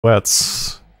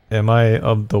Wets. Am I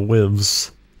of the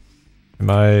lives? Am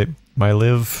I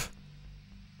live?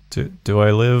 Do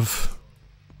I live?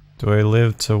 Do I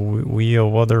live to we a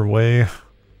other way?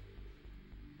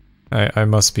 I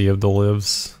must be of the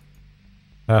lives.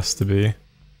 Has to be.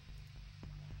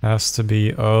 Has to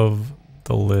be of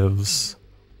the lives.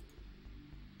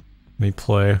 Let me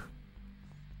play.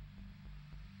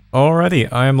 Alrighty,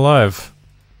 I am live.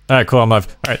 Alright, cool, I'm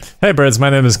live. Alright, hey birds, my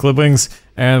name is GlibWings,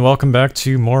 and welcome back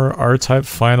to more R-Type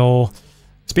Final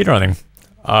speedrunning.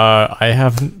 I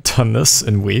haven't done this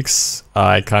in weeks.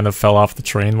 I kind of fell off the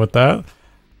train with that.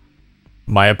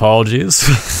 My apologies.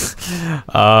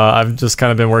 I've just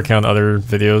kind of been working on other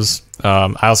videos.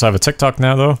 I also have a TikTok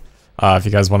now, though. If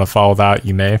you guys want to follow that,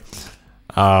 you may.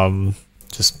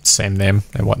 Just same name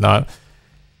and whatnot.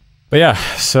 But yeah,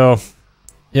 so...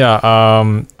 yeah,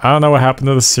 I don't know what happened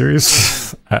to this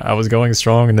series. I was going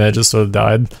strong and then it just sort of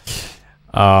died.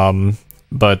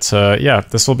 Yeah,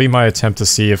 this will be my attempt to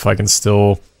see if I can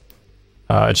still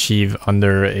achieve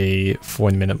under a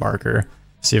 40-minute marker.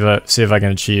 See if I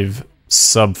can achieve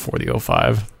sub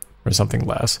 40:05 or something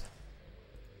less.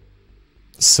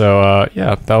 So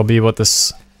yeah, that'll be what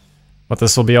this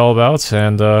will be all about.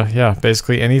 And yeah,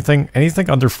 basically anything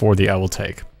under 40 I will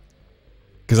take,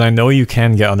 because I know you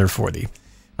can get under 40.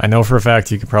 I know for a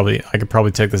fact I could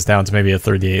probably take this down to maybe a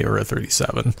 38 or a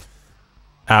 37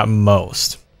 at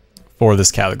most for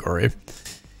this category.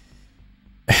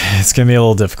 It's gonna be a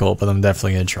little difficult, but I'm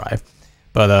definitely gonna try.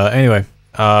 But anyway,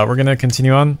 we're gonna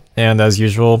continue on, and as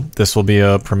usual, this will be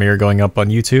a premiere going up on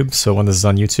YouTube. So when this is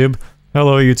on YouTube,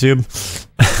 hello YouTube.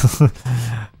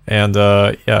 And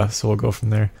yeah, so we'll go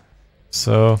from there.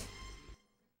 So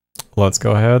let's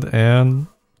go ahead and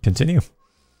continue.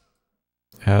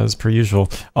 As per usual.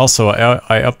 Also,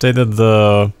 I updated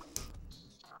the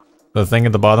thing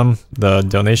at the bottom, the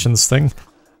donations thing.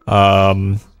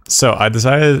 So I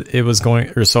decided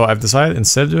I've decided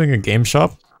instead of doing a game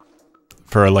shop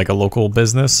for like a local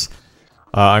business,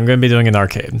 I'm going to be doing an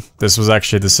arcade. This was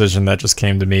actually a decision that just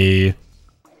came to me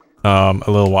a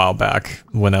little while back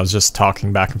when I was just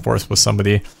talking back and forth with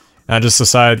somebody. And I just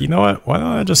decided, you know what, why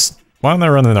don't I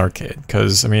run an arcade?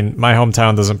 Because, I mean, my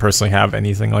hometown doesn't personally have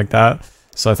anything like that.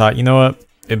 So I thought, you know what,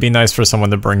 it'd be nice for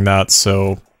someone to bring that,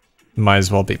 so might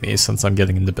as well be me since I'm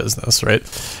getting into business, right?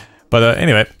 But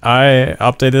anyway, I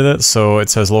updated it so it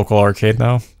says local arcade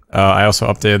now. I also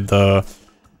updated the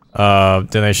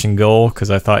donation goal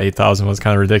because I thought 8,000 was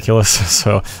kind of ridiculous,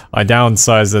 so I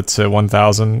downsized it to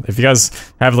 1,000. If you guys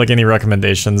have like any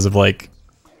recommendations of like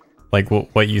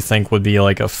what you think would be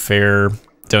like a fair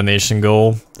donation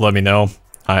goal, let me know.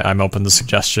 I'm open to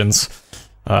suggestions.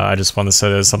 I just want to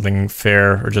set it as something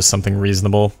fair or just something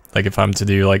reasonable, like if I'm to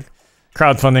do like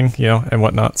crowdfunding, you know, and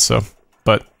whatnot. So,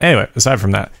 but anyway, aside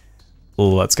from that,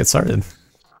 let's get started.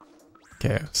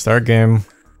 Okay, start game,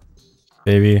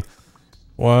 baby.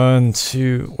 1,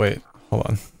 2, wait, hold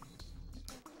on.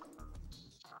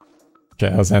 Okay,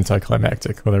 that was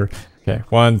anticlimactic, whatever. Okay,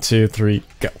 1, 2, 3,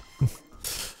 go.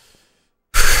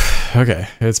 Okay,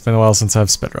 it's been a while since I've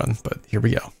speedrun, but here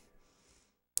we go.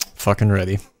 Fucking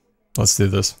ready. Let's do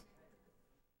this.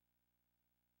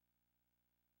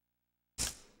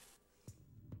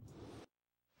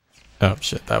 Oh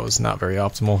shit, that was not very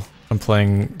optimal. I'm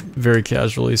playing very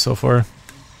casually so far.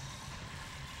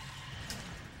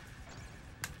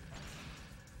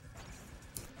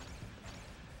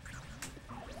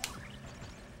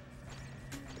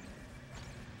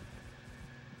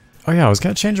 Oh yeah, I was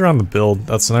gonna change around the build.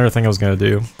 That's another thing I was gonna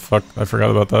do. Fuck, I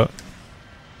forgot about that.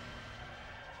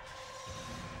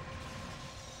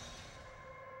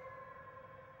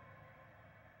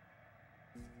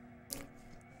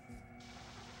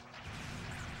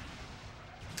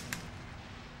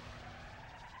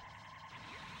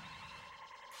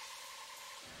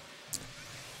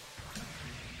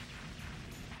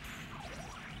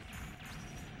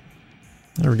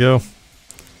 There we go.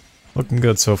 Looking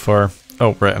good so far.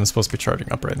 Oh, right, I'm supposed to be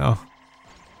charging up right now.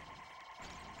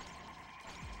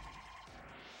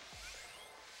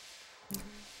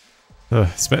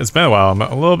 It's been a while. I'm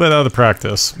a little bit out of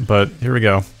practice, but here we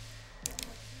go.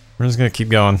 We're just gonna keep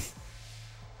going.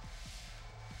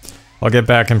 I'll get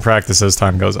back in practice as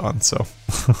time goes on, so.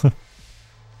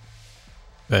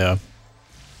 Yeah.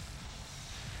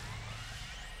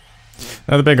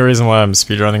 Now the big reason why I'm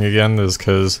speedrunning again is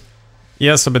because,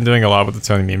 yes, I've been doing a lot with the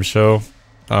Tony Meme Show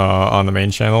on the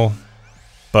main channel,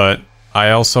 but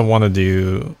I also want to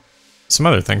do some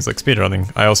other things like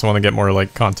speedrunning. I also want to get more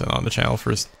like content on the channel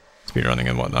for speedrunning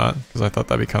and whatnot, because I thought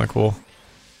that'd be kind of cool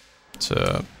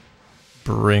to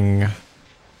bring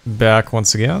back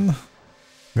once again.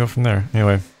 Go from there.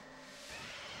 Anyway.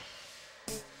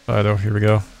 Fido, here we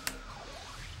go.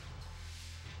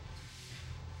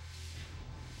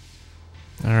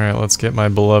 Alright, let's get my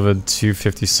beloved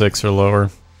 256 or lower.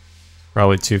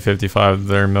 Probably 255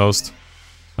 there most.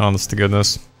 Honest to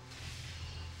goodness.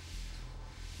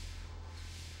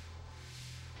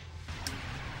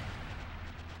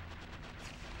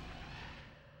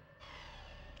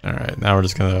 Alright, now we're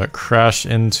just gonna crash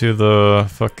into the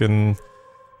fucking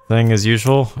thing as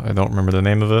usual. I don't remember the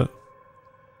name of it.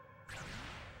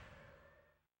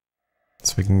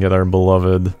 So we can get our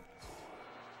beloved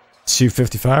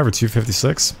 255 or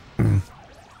 256,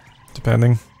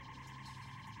 depending.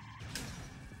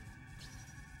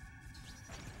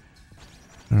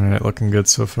 Alright, looking good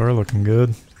so far, looking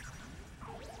good.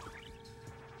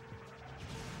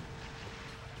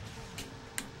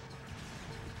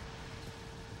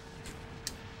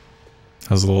 That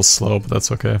was a little slow, but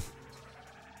that's okay.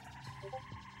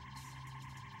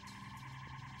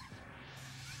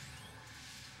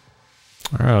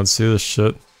 Alright, let's do this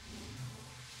shit.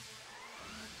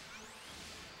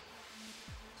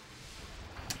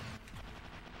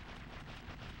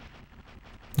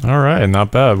 Alright,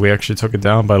 not bad. We actually took it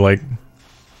down by like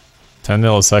 10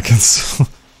 milliseconds.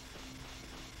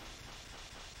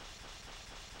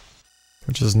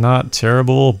 Which is not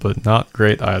terrible, but not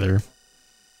great either.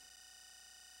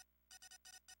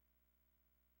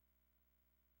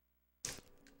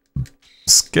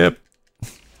 Skip.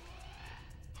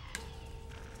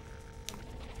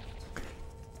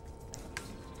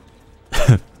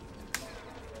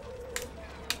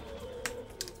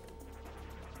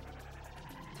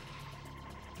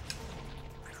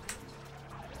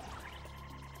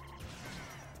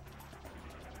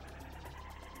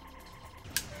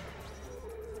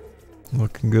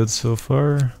 Looking good so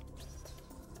far.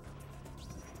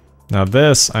 Now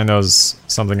this, I know, is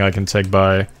something I can take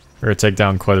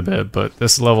down quite a bit, but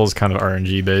this level is kind of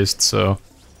RNG based, so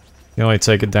you can only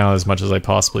take it down as much as I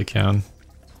possibly can.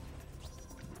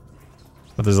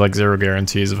 But there's like zero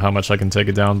guarantees of how much I can take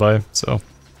it down by, so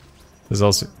there's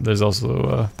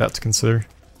also that to consider.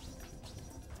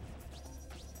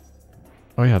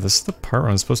 Oh yeah, this is the part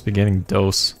where I'm supposed to be getting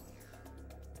dose.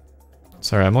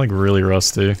 Sorry, I'm like really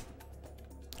rusty.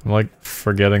 I'm like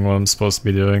forgetting what I'm supposed to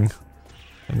be doing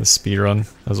in the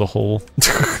speedrun as a whole.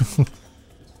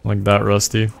 Like that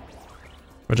rusty.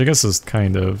 Which I guess is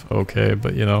kind of okay,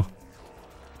 but you know,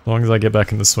 as long as I get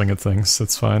back in the swing of things,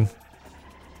 it's fine.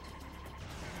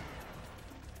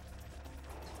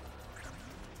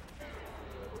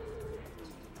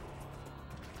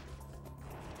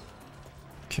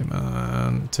 Come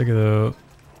on, take it out.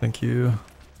 Thank you.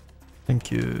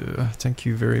 Thank you. Thank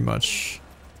you very much.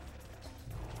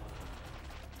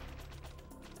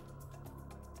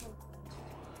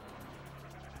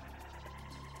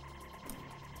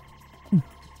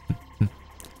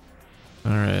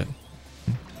 Alright.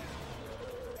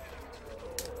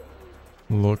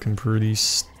 Looking pretty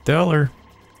stellar.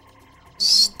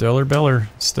 Stellar Beller.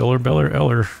 Stellar Beller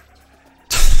Eller.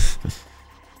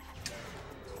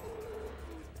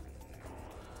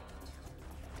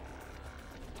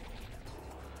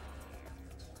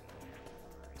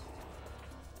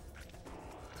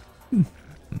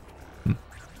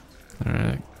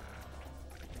 Alright.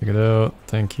 Check it out.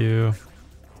 Thank you.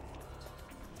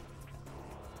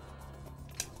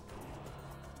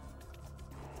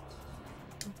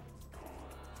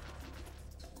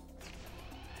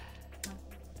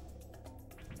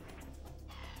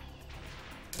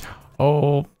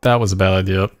 Oh, that was a bad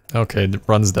idea. Okay,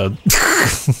 run's dead.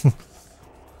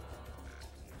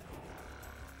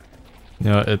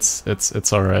 Yeah,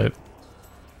 it's alright.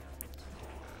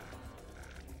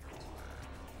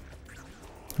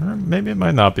 Or maybe it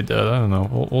might not be dead, I don't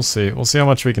know. We'll see. We'll see how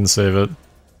much we can save it.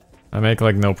 I make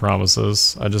like no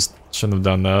promises. I just shouldn't have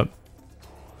done that.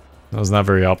 That was not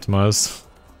very optimized.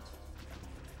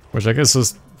 Which I guess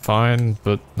is fine,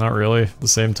 but not really at the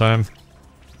same time.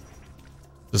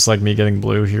 Just like me getting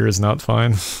blue here is not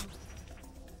fine.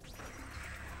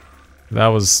 That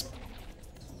was...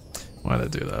 Why did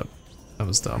I do that? That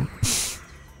was dumb.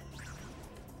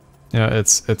 Yeah,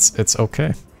 it's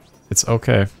okay. It's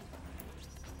okay.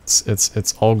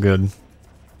 It's all good.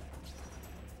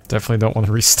 Definitely don't want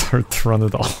to restart the run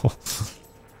at all.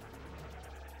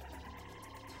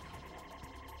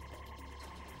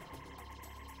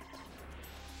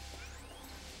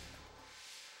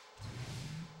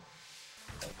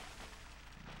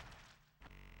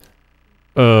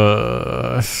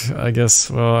 I guess,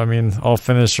 well, I mean, I'll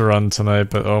finish a run tonight,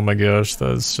 but oh my gosh,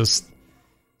 that's just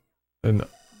an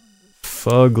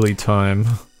fugly time.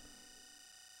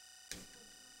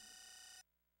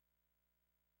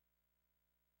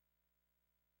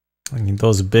 I need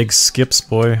those big skips,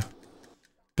 boy.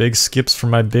 Big skips for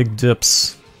my big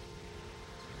dips.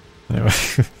 Anyway.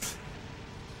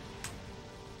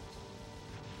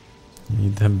 You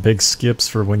need them big skips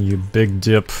for when you big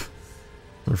dip.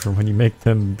 Or for when you make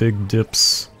them big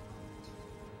dips.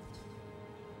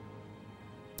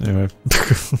 Anyway.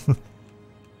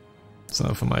 It's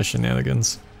enough of my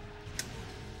shenanigans.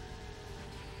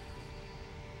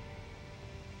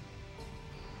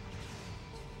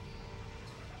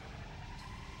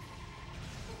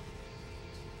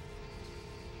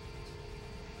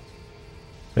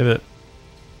 Hit it.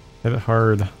 Hit it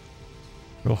hard.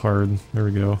 Real hard. There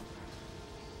we go.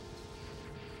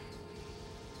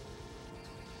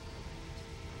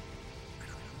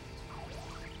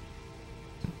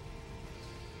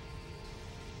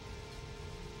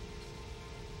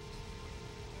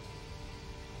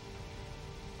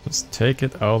 Just take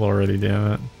it out already,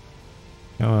 damn it.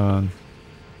 Come on.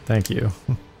 Thank you.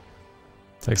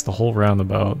 Takes the whole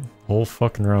roundabout. Whole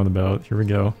fucking roundabout. Here we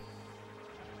go.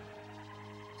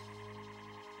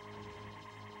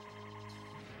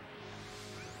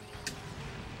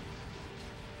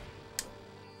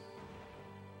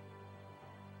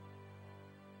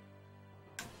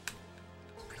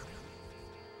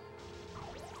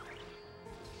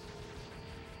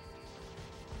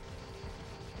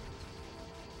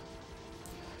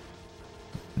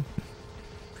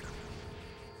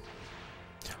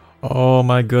 Oh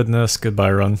my goodness,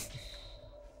 goodbye run.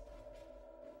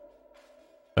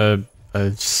 I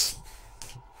just...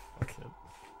 Okay.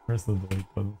 Where's the delete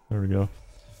button? There we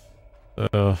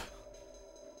go.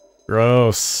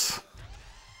 Gross.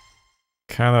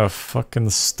 Kind of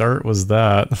fucking start was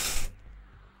that?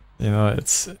 You know,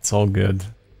 it's all good.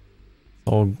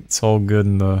 It's all good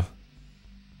in the...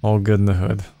 All good in the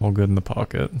hood. All good in the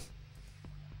pocket.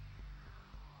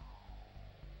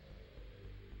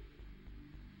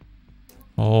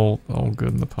 All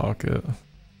good in the pocket.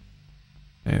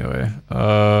 Anyway,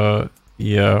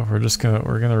 yeah,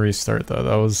 we're gonna restart that.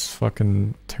 That was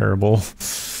fucking terrible.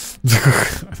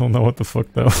 I don't know what the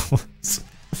fuck that was.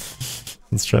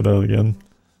 Let's try that again.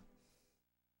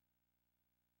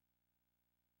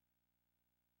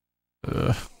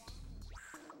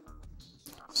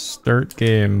 Start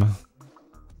game.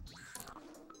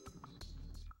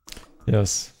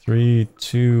 Yes, 3,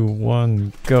 2,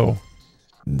 1, go.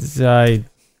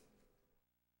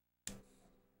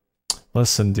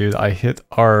 Listen, dude, I hit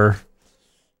R,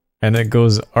 and it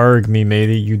goes arg me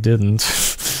matey, you didn't.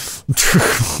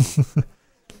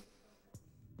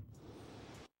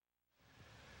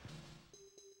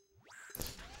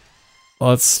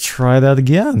 Let's try that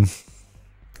again,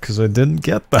 because I didn't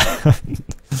get that.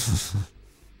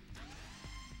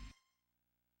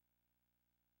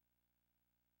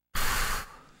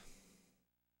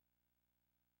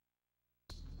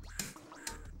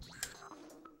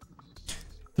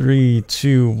 3,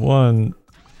 2, 1.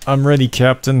 I'm ready,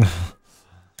 Captain.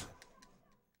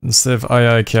 Instead of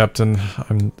aye, Captain,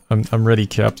 I'm ready,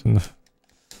 Captain.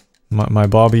 My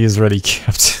Bobby is ready,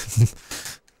 Captain.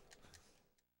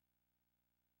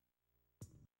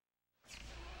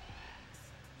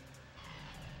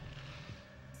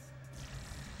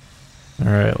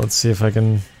 Alright, let's see if I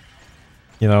can,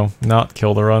 you know, not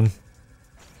kill the run.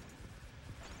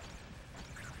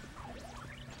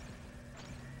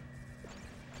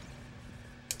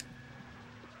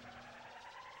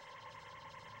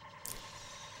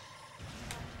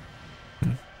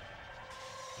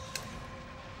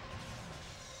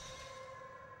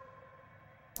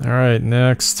 Alright,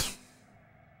 next.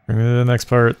 Bring me to the next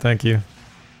part, thank you.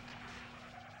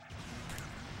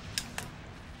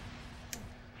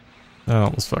 That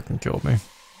almost fucking killed me.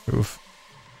 Oof.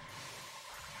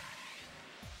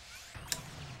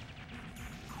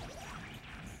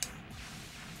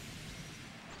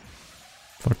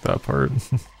 Fuck that part.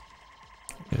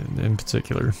 in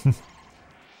particular.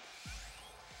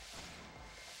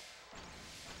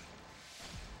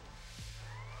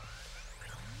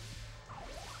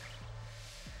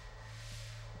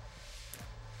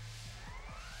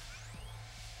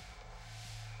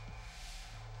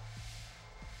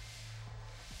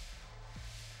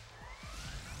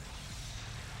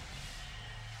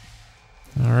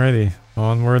 Alrighty,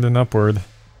 onward and upward.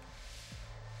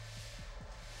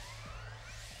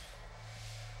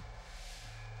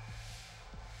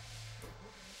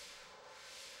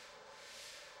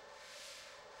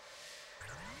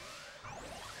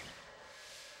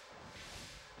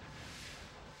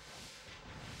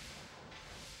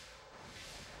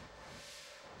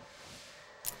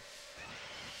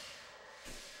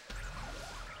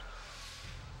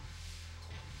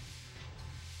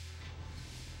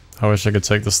 I wish I could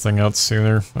take this thing out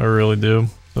sooner. I really do.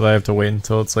 But I have to wait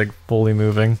until it's like fully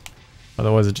moving.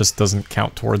 Otherwise it just doesn't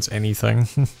count towards anything.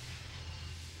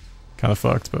 Kinda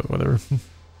fucked, but whatever.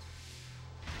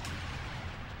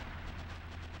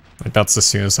 Like that's the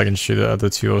soonest I can shoot it at the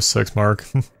 206 mark.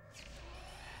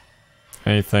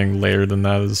 Anything later than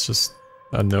that is just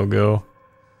a no-go.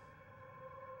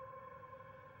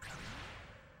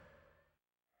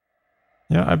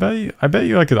 Yeah, I bet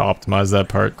you I could optimize that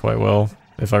part quite well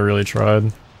if I really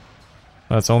tried.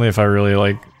 That's only if I really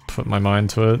like put my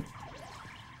mind to it.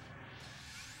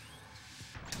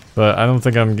 But I don't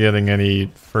think I'm getting any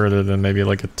further than maybe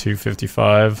like a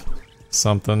 255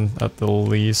 something at the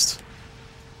least.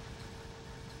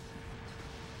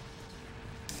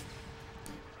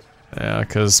 Yeah,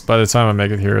 because by the time I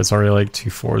make it here, it's already like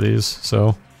 240s,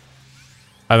 so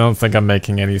I don't think I'm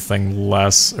making anything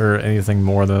less or anything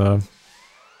more than a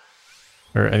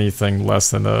or anything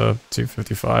less than a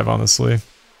 255, honestly.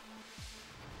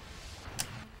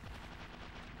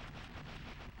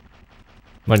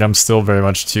 Like, I'm still very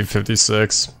much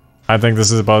 256. I think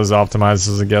this is about as optimized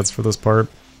as it gets for this part.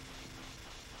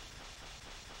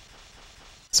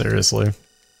 Seriously.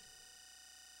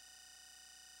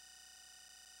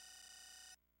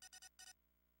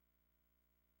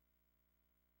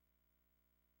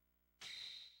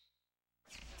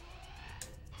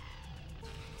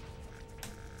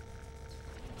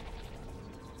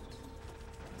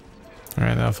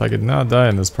 Alright, now if I could not die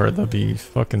in this part, that'd be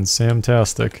fucking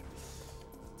Sam-tastic.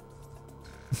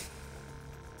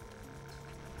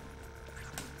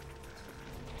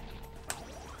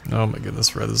 Oh my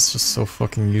goodness, red is just so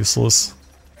fucking useless.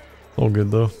 All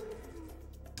good though.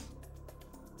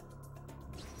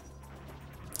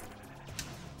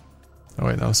 Oh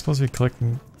wait, no, I'm supposed to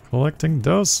be collecting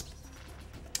dust.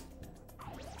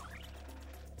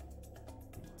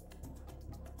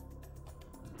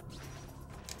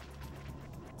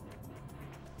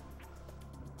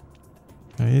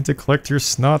 I need to collect your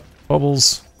snot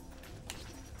bubbles.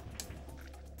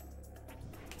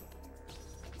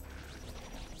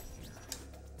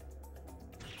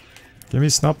 Give me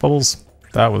snot bubbles.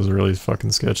 That was really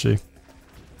fucking sketchy.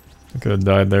 I could have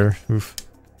died there. Oof.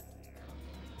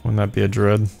 Wouldn't that be a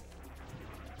dread?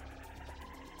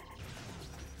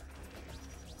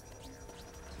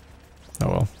 Oh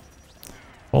well.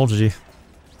 Old G.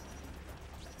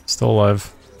 Still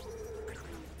alive.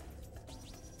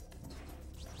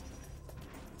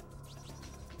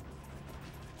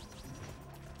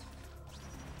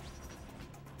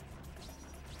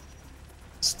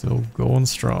 Still going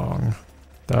strong.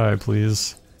 Die,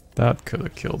 please. That could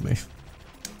have killed me.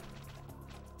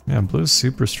 Man, blue's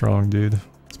super strong, dude.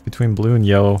 It's between blue and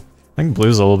yellow. I think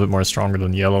blue's a little bit more stronger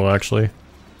than yellow, actually.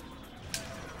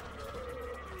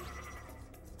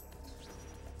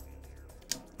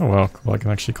 Oh wow, cool, I can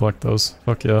actually collect those.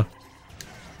 Fuck yeah.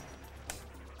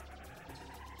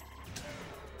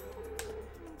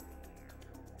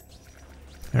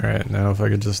 Alright, now if I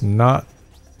could just not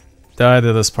die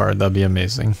to this part, that'd be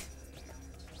amazing.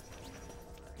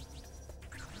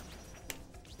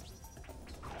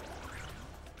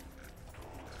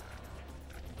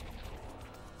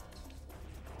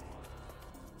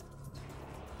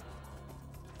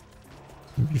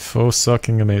 It'd be so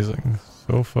fucking amazing.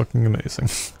 So fucking amazing.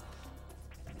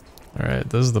 Alright,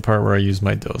 this is the part where I use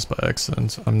my dose by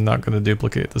accident. I'm not gonna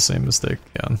duplicate the same mistake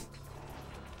again.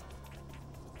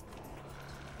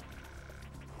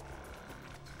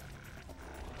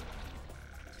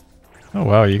 Oh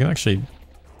wow, you can actually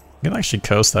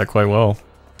coast that quite well.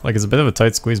 Like, it's a bit of a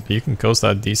tight squeeze, but you can coast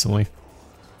that decently.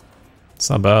 It's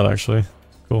not bad, actually.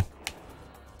 Cool.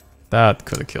 That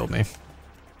could have killed me.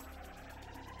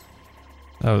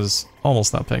 I was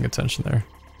almost not paying attention there.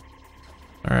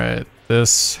 Alright,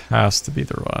 this has to be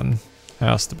the run.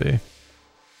 Has to be.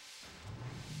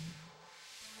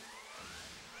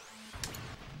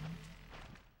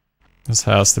 This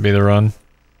has to be the run.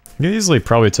 You can easily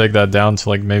probably take that down to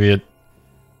like maybe a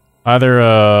either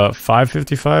a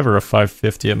 555 or a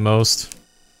 550 at most.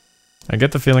 I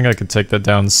get the feeling I could take that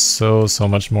down so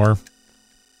much more.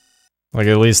 Like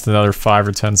at least another 5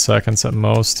 or 10 seconds at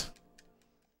most.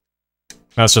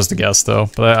 That's just a guess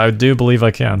though, but I do believe I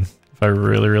can. If I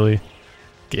really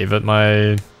gave it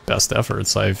my best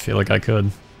efforts, I feel like I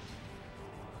could.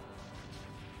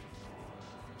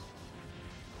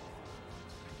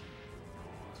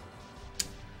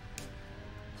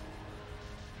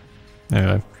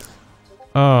 Anyway.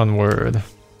 Onward.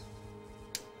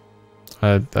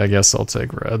 I guess I'll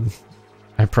take red.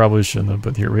 I probably shouldn't have,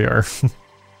 but here we are.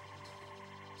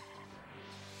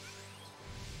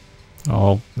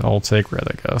 I'll take red,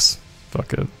 I guess.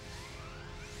 Fuck it.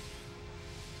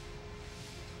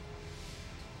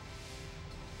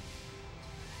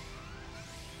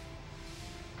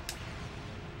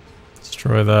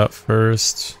 Destroy that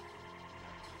first.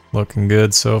 Looking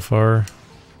good so far.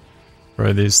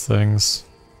 Destroy these things.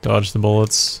 Dodge the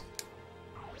bullets.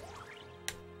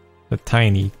 The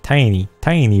tiny, tiny,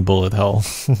 tiny bullet hell.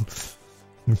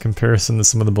 In comparison to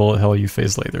some of the bullet hell you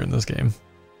face later in this game.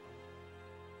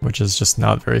 Which is just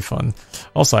not very fun.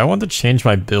 Also, I want to change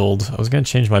my build. I was gonna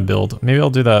change my build. Maybe I'll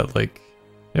do that like...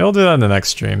 Maybe I'll do that in the next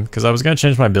stream, because I was gonna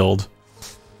change my build.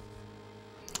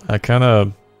 I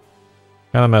kinda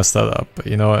messed that up, but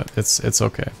you know what? It's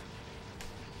okay.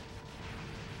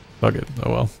 Fuck it. Oh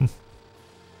well.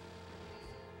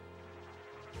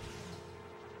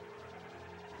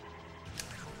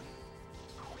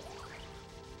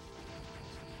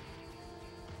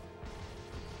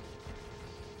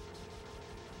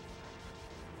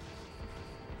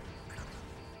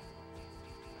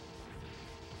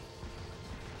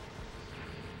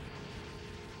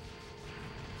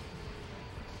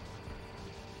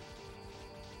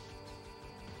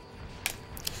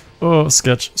 Oh,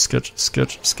 sketch, sketch,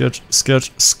 sketch, sketch,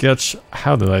 sketch, sketch.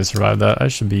 How did I survive that? I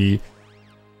should be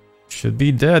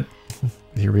dead.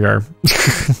 Here we are.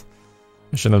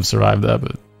 I shouldn't have survived that,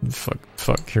 but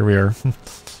fuck, here we are.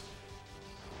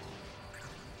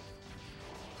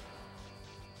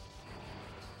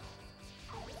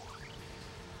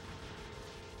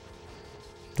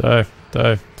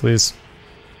 Die, please.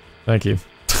 Thank you.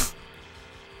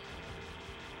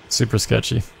 Super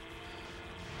sketchy.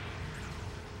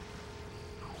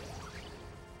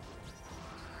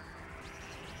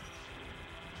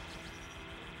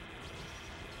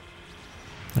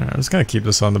 Alright, I'm just gonna keep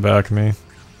this on the back of me.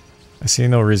 I see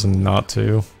no reason not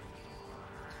to.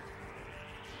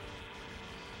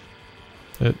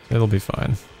 It'll be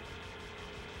fine.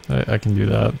 I can do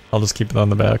that. I'll just keep it on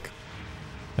the back.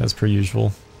 As per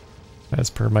usual. As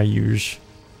per my usual.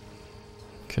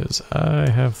 Because I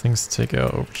have things to take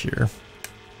out over here.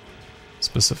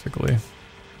 Specifically.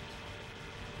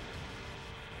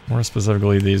 More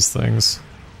specifically these things.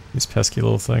 These pesky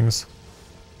little things.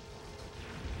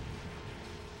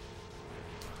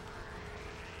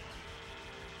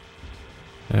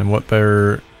 And what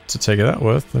better to take it out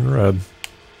with than red?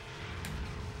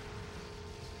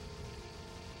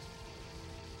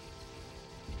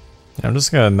 I'm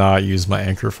just gonna not use my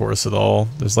anchor force at all.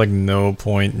 There's like no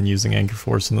point in using anchor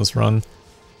force in this run.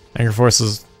 Anchor force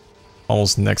is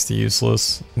almost next to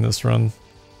useless in this run,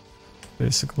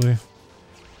 basically.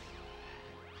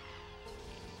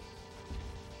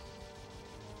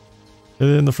 Get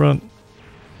it in the front.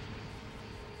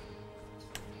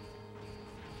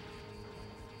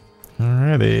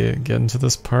 Alrighty, get into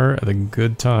this part at a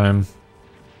good time.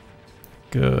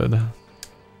 Good.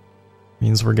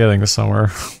 Means we're getting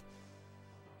somewhere.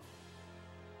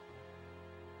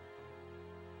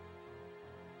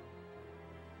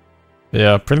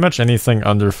 Yeah, pretty much anything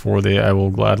under 40 I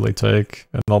will gladly take,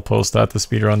 and I'll post that to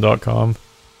speedrun.com.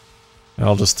 And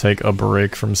I'll just take a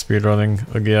break from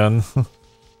speedrunning again.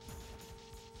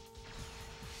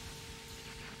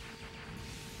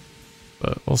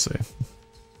 But we'll see.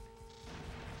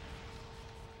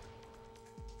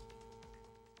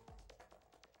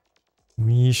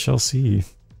 We shall see.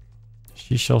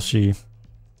 She shall she.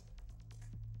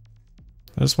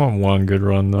 I just want one good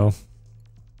run though.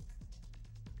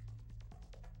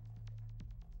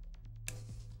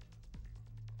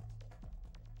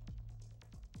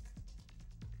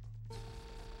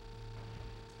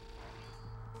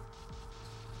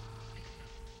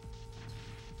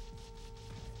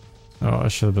 Oh, I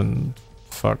should have been...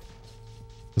 Fuck.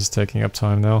 This is taking up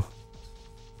time now.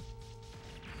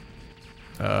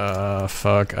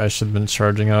 Fuck. I should have been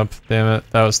charging up. Damn it.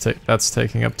 That's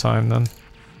taking up time then.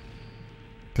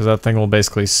 Because that thing will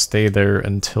basically stay there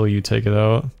until you take it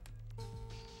out.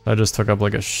 That just took up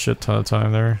like a shit ton of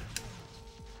time there.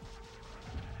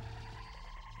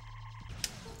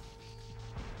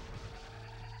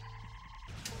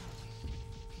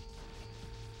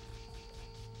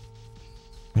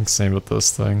 I think same with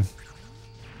this thing.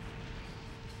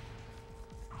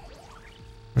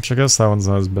 Which I guess that one's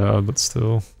not as bad, but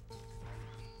still.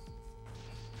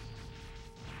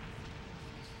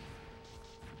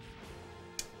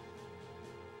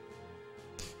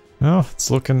 No, it's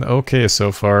looking okay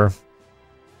so far.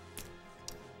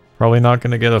 Probably not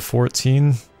gonna get a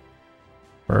 14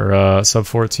 or sub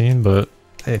 14, but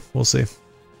hey, we'll see.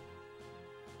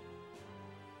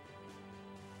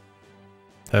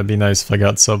 That'd be nice if I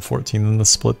got sub 14 in the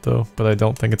split though, but I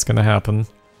don't think it's gonna happen.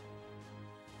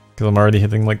 Because I'm already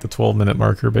hitting like the 12-minute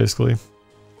marker basically.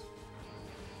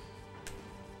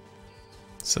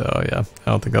 So yeah,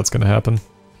 I don't think that's gonna happen.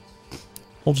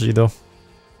 Old G though.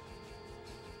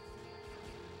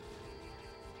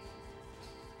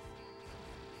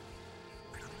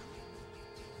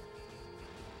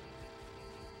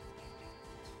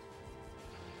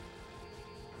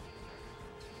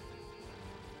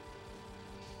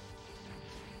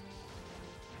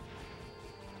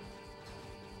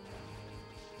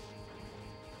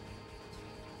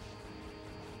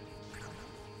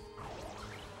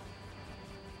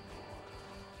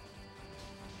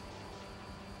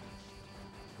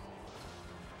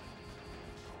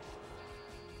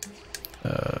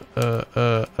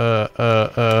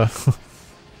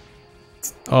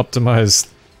 optimized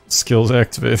skills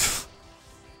activate.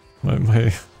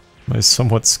 my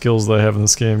somewhat skills that I have in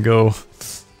this game go.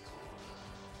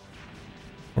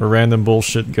 Or random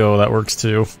bullshit go, that works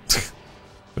too.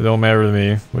 It don't matter to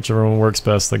me, whichever one works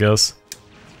best, I guess.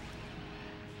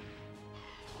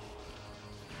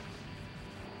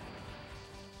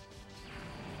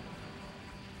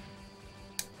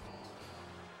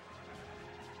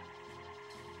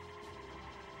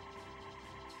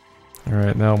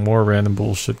 Alright, now more random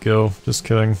bullshit go. Just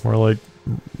kidding, more like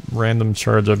random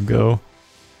charge up go.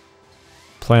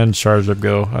 Planned charge up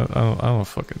go. I don't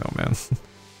fucking know, man.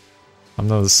 I'm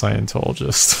not a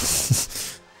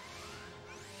Scientologist.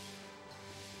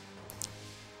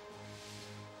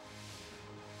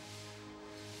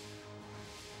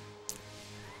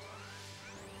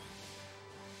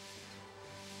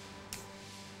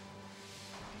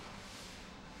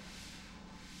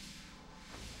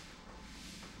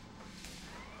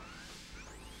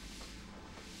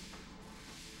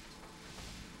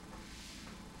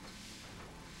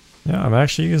 Yeah, I'm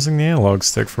actually using the analog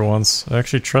stick for once. I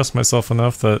actually trust myself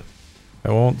enough that I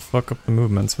won't fuck up the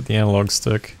movements with the analog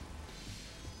stick.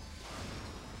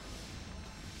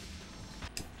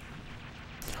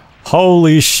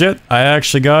 Holy shit, I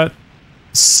actually got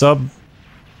sub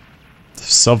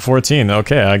 14.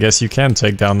 Okay, I guess you can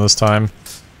take down this time.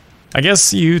 I guess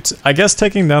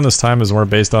taking down this time is more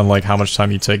based on like how much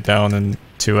time you take down in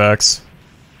 2x.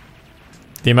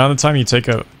 The amount of time you take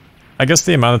out, I guess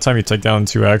the amount of time you take down in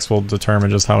 2x will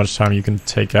determine just how much time you can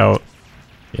take out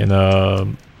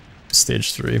in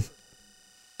stage 3.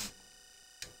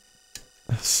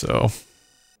 So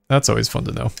that's always fun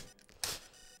to know.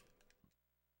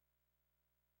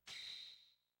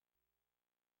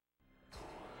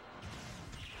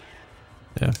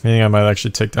 Yeah, meaning I might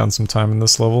actually take down some time in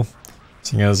this level,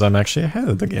 seeing as I'm actually ahead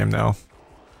of the game now.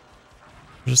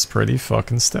 Which is pretty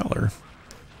fucking stellar.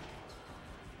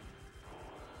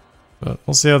 But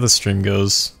we'll see how this stream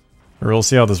goes. Or we'll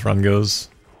see how this run goes.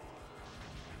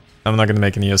 I'm not gonna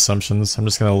make any assumptions. I'm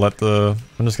just gonna let the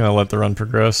run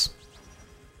progress.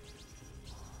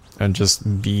 And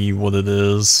just be what it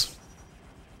is.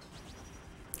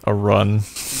 A run.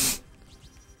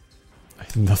 I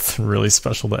have nothing really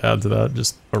special to add to that,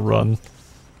 just a run.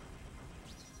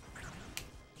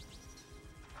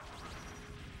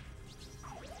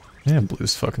 Man,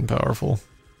 blue's fucking powerful.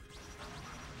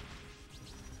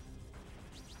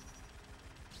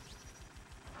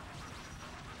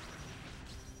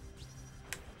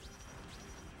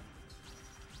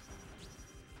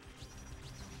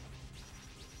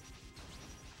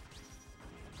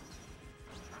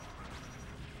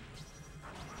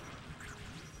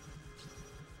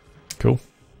 Cool.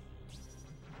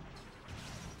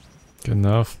 Good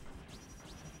enough.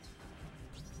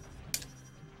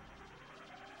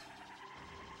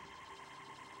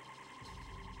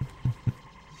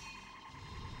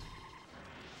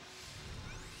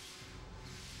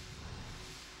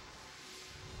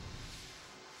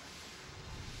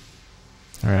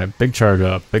 Alright, big charge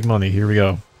up, big money, here we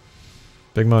go.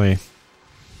 Big money.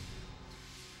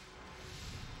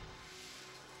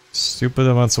 Stupid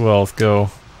amounts of wealth, go.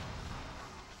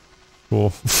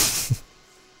 Cool.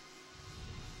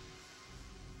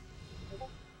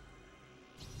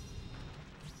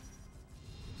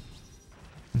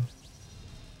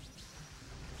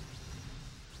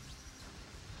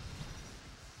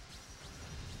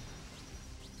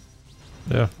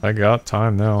 Yeah, I got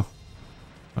time now.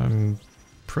 I'm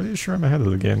pretty sure I'm ahead of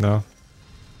the game now.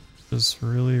 Just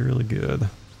really, really good.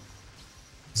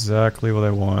 Exactly what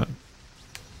I want.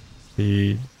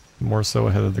 Be more so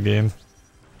ahead of the game.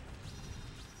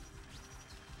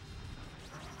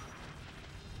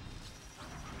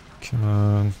 Come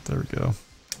on, there we go.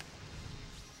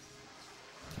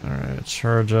 Alright,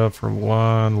 charge up for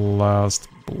one last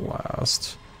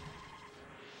blast.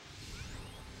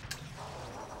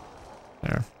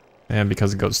 There. And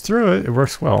because it goes through it, it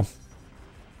works well.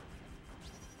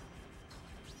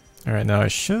 Alright, now I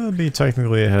should be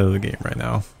technically ahead of the game right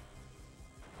now.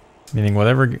 Meaning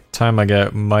whatever time I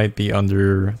get might be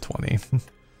under 20.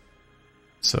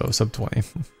 So, sub 20.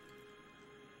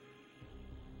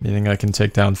 Meaning I can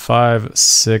take down 5,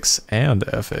 6, and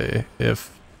FA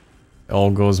if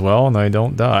all goes well and I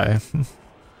don't die.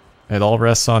 It all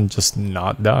rests on just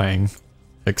not dying.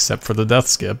 Except for the death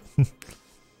skip.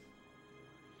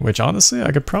 Which honestly,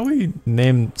 I could probably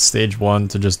name stage 1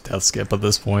 to just death skip at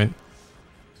this point.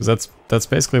 Because that's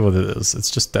basically what it is. It's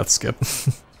just death skip.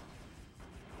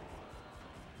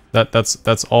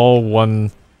 That's all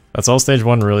one. That's all stage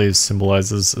 1 really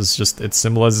symbolizes. Is just it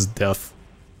symbolizes death.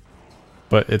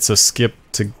 But it's a skip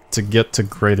to get to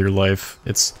greater life.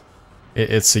 It's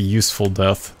It's a useful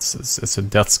death. It's a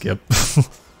death skip.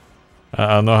 I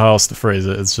don't know how else to phrase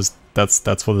it. It's just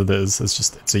that's what it is.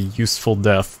 It's a useful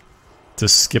death to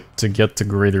skip to get to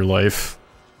greater life.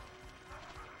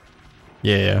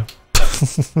 Yeah.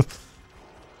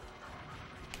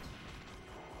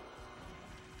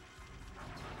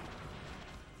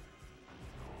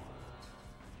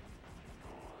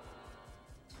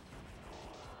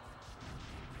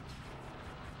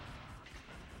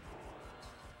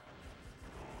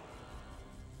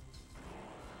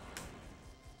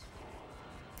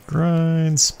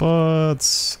 Grind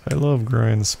spots. I love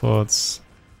grind spots.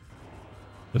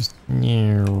 Just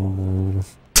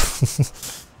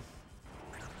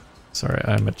sorry,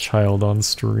 I'm a child on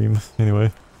stream.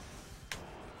 Anyway.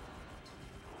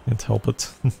 Can't help it.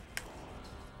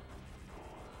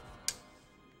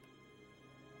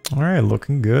 Alright,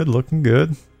 looking good, looking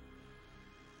good.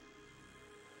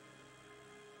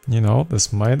 You know,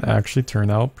 this might actually turn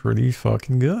out pretty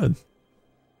fucking good.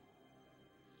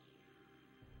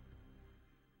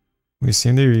 We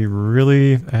seem to be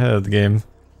really ahead of the game.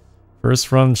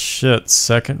 First run, shit.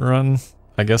 Second run,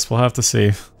 I guess we'll have to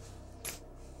see.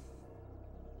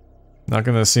 Not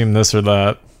gonna assume this or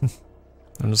that.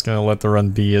 I'm just gonna let the run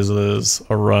be as it is,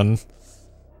 a run.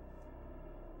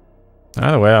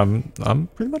 Either way, I'm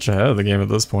pretty much ahead of the game at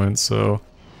this point, so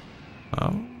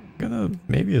I'm gonna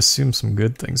maybe assume some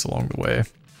good things along the way.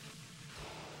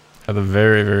 At the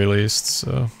very, very least,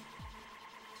 so...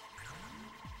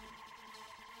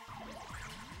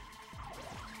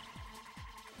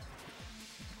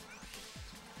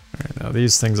 Alright, now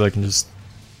these things I can just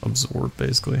absorb,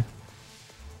 basically.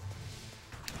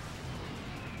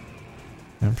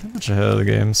 I'm pretty much ahead of the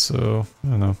game, so I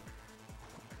don't know.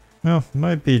 Well, it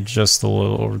might be just a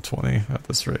little over 20 at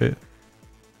this rate.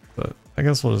 But I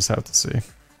guess we'll just have to see.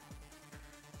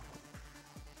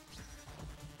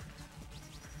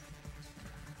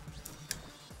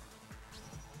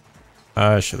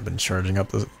 I should have been charging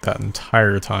up that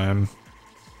entire time.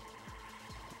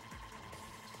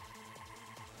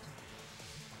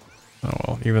 Oh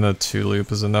well, even a 2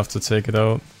 loop is enough to take it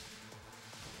out.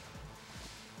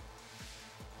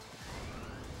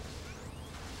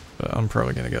 But I'm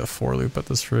probably gonna get a 4 loop at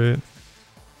this rate.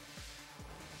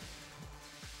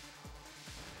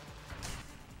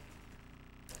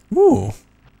 Woo!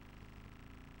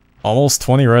 Almost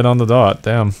 20 right on the dot,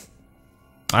 damn.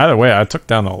 Either way, I took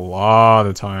down a lot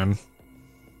of time.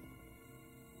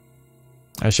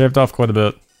 I shaved off quite a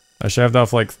bit. I shaved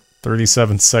off like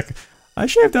 37 seconds. I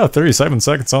shaved out 37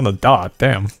 seconds on the dot,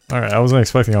 damn. Alright, I wasn't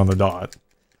expecting on the dot.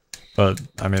 But,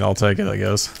 I mean, I'll take it, I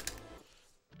guess.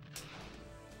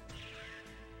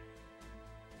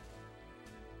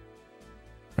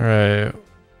 Alright.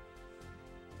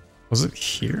 Was it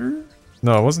here?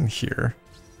 No, it wasn't here.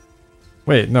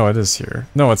 Wait, no, it is here.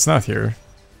 No, it's not here.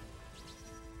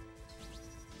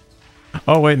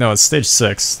 Oh wait, no, it's stage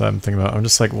 6 that I'm thinking about. I'm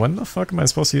just like, when the fuck am I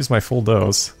supposed to use my full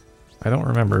dose? I don't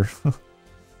remember.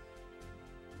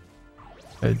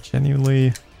 I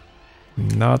genuinely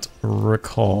not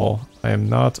recall. I do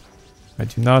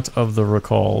not of the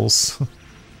recalls.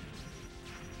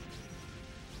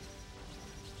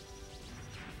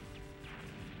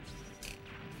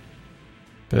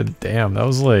 But damn, that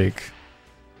was like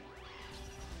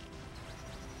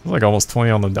almost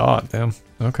 20 on the dot, damn.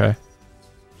 Okay.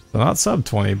 So not sub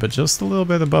 20, but just a little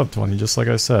bit above 20, just like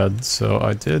I said. So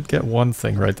I did get one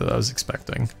thing right that I was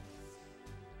expecting.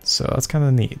 So that's kind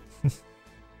of neat.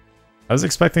 I was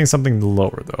expecting something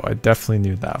lower, though. I definitely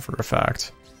knew that for a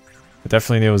fact. I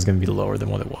definitely knew it was going to be lower than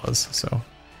what it was, so...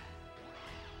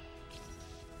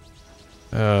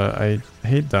 I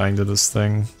hate dying to this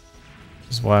thing. Which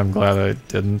is why I'm glad I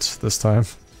didn't this time.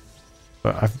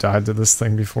 But I've died to this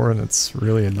thing before, and it's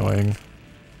really annoying.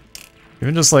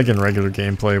 Even just like in regular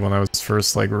gameplay, when I was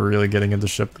first like really getting into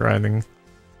ship grinding,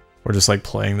 or just like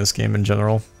playing this game in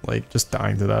general, like just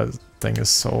dying to that thing is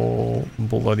so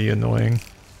bloody annoying.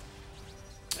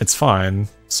 It's fine,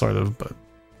 sort of, but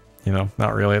you know,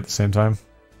 not really at the same time.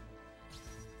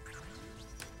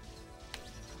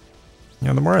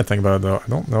 Yeah, the more I think about it though, I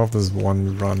don't know if there's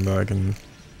one run that I can,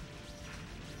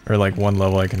 or like one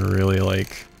level I can really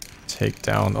like take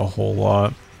down a whole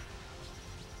lot.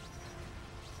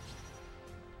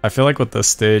 I feel like with this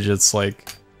stage, it's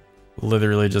like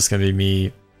literally just gonna be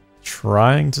me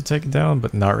trying to take it down,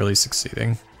 but not really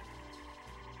succeeding.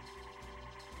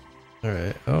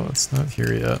 Alright, oh, it's not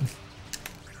here yet.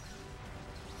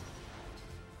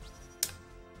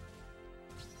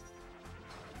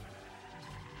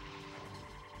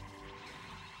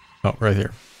 Oh, right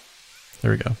here. There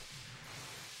we go.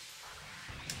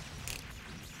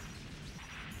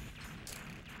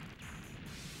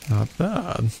 Not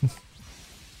bad.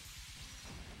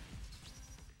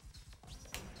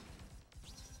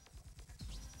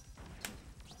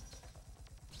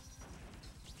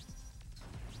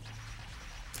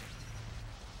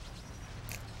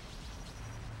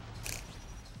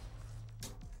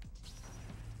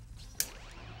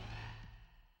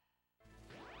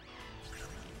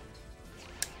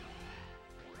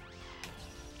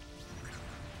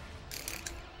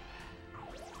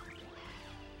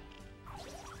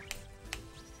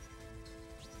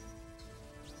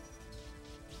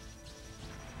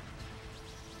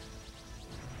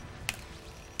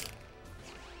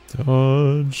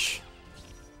 Dodge.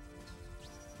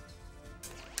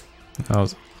 That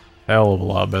was a hell of a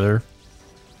lot better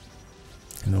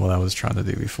than what I was trying to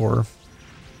do before. I'll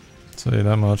tell you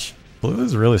that much. Blue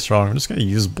is really strong. I'm just gonna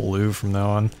use blue from now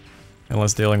on.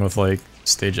 Unless dealing with like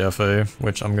stage FA,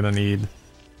 which I'm gonna need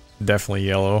definitely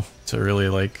yellow to really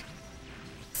like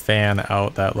fan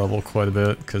out that level quite a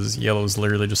bit, because yellow is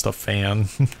literally just a fan.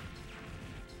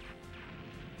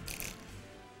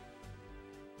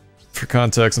 For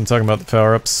context, I'm talking about the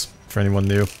power-ups, for anyone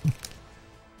new.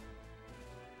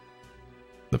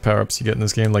 The power-ups you get in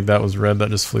this game, like that was red that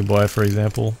just flew by, for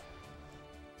example.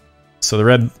 So the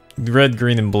red,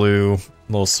 green, and blue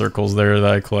little circles there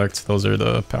that I collect, those are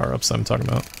the power-ups I'm talking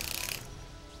about.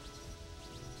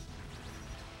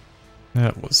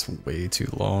 That was way too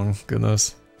long,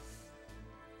 goodness.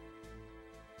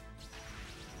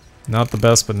 Not the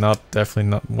best, but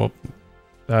definitely not, well,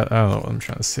 I don't know what I'm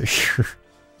trying to say here.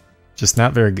 Just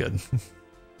not very good.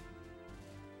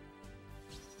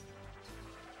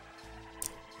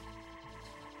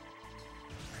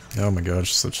 Oh my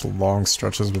gosh, such long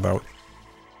stretches without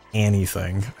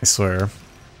anything, I swear.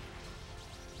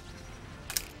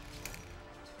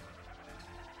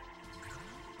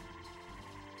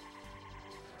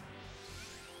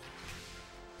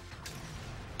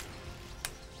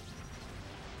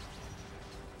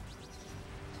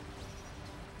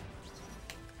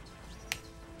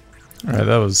 Alright,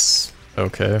 that was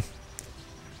okay.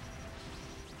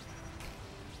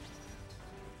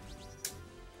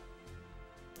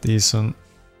 Decent.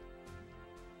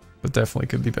 But definitely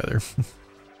could be better.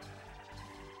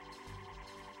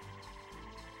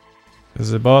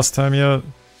 Is it boss time yet?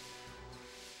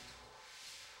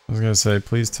 I was gonna say,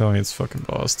 please tell me it's fucking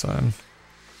boss time.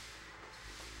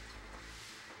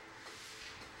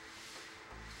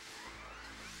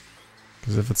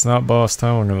 Because if it's not boss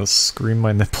time, I'm gonna scream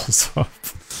my nipples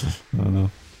off. I don't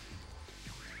know.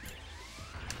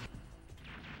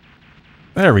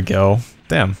 There we go.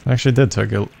 Damn, actually did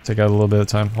take out a little bit of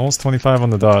time. Almost 25 on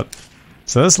the dot.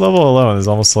 So this level alone is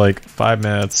almost like 5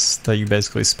 minutes that you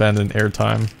basically spend in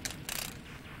airtime.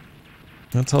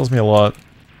 That tells me a lot.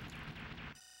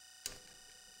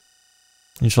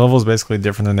 Each level is basically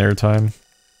different in airtime.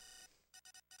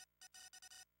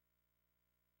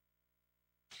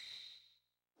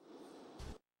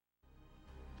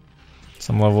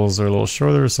 Some levels are a little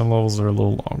shorter, some levels are a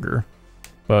little longer.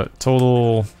 But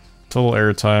total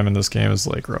airtime in this game is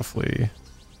like roughly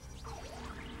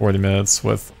 40 minutes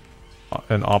with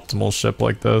an optimal ship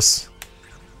like this.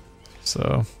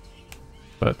 So,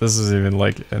 but this is even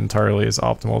like entirely as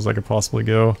optimal as I could possibly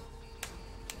go.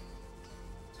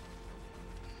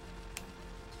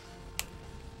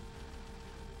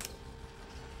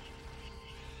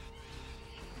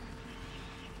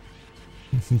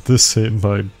 This ain't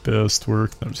my best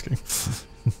work. No, I'm just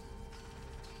kidding.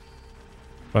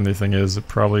 Funny thing is, it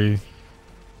probably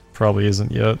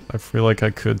isn't yet. I feel like I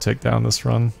could take down this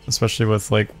run, especially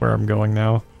with like where I'm going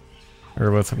now,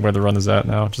 or with where the run is at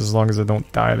now. Just as long as I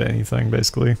don't die to anything,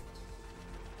 basically.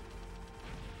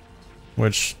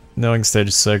 Which, knowing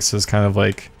stage 6 is kind of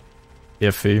like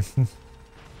iffy.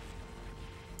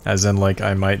 As in, like,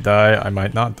 I might die, I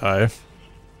might not die,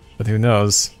 but who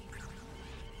knows?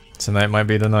 Tonight might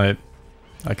be the night.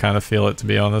 I kind of feel it, to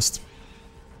be honest.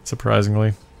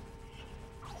 Surprisingly.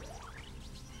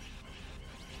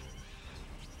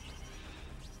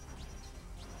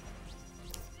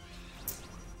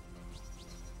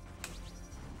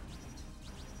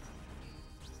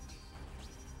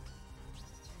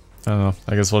 I don't know.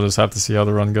 I guess we'll just have to see how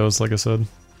the run goes, like I said.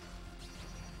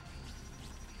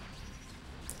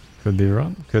 Could be the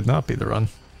run, could not be the run.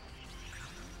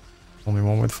 Only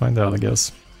one way to find out, I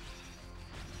guess.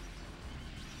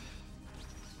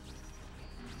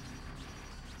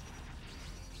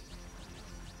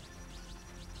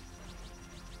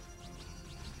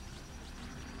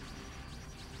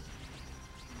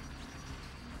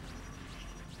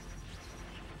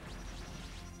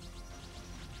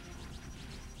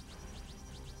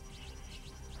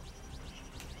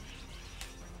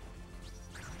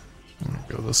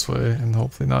 this way and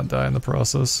hopefully not die in the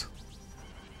process.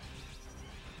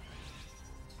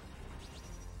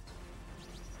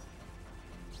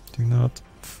 Do not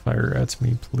fire at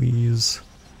me, please.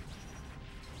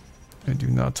 I do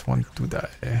not want to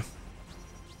die.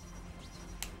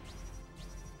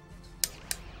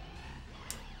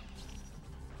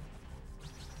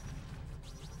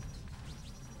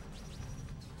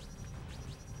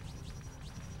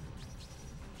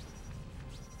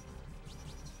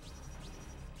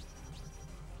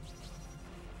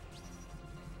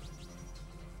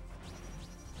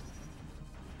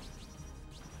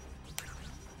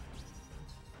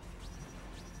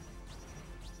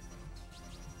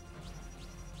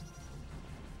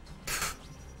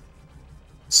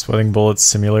 Sweating Bullets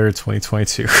Simulator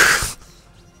 2022.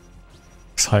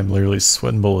 I'm literally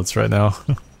sweating bullets right now.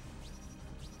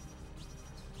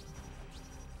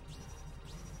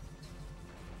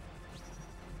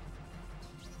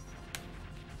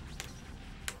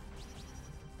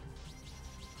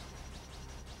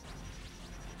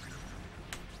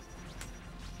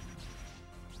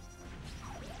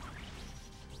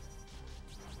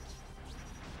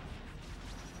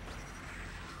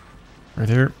 Right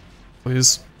here.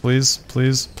 Please, please,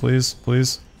 please, please,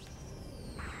 please.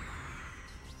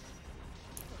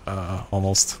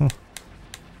 Almost.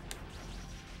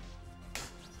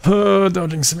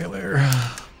 Dodging simulator.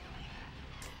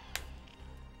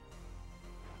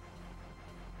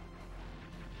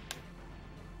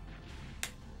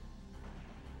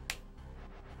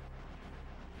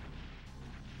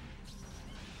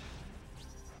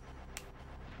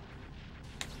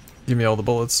 Give me all the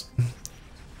bullets.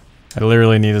 I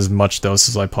literally need as much dose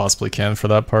as I possibly can for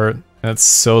that part. And it's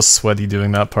so sweaty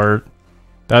doing that part.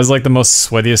 That is like the most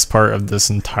sweatiest part of this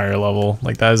entire level.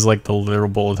 Like that is like the literal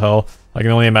bullet hell. I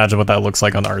can only imagine what that looks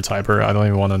like on R-Typer. I don't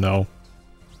even want to know.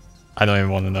 I don't even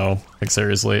want to know. Like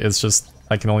seriously, it's just,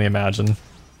 I can only imagine.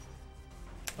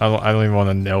 I don't even want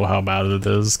to know how bad it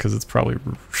is, because it's probably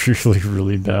really,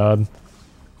 really bad.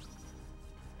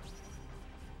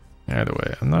 Either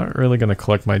way, I'm not really going to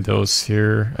collect my dose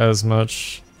here as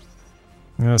much.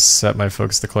 I'm going to set my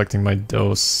focus to collecting my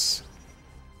dose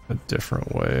a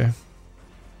different way.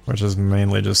 Which is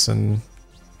mainly just in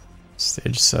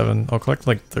stage 7. I'll collect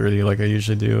like 30 like I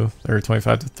usually do. Or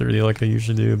 25 to 30 like I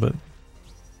usually do, but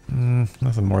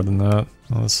nothing more than that,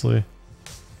 honestly.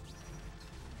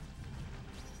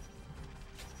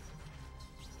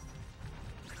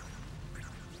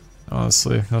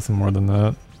 Honestly, nothing more than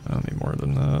that. I don't need more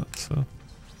than that, so...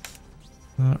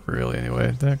 Not really,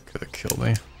 anyway. That could have killed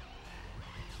me.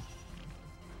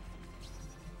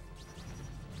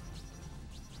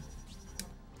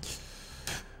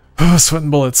 Oh, sweating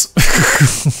bullets.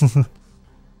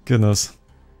 Goodness.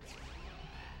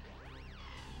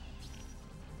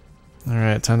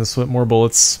 Alright, time to sweat more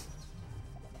bullets.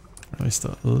 Or at least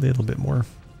a little bit more.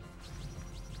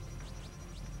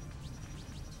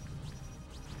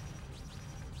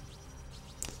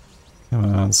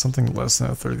 Come on, something less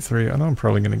than a 33. I know I'm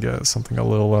probably going to get something a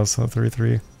little less than a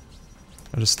 33.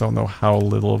 I just don't know how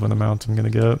little of an amount I'm going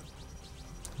to get.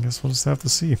 I guess we'll just have to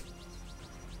see.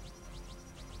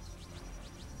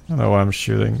 I don't know why I'm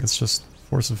shooting, it's just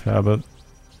force of habit.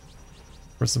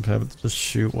 Force of habit to just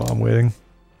shoot while I'm waiting.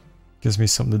 Gives me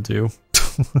something to do.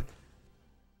 I'm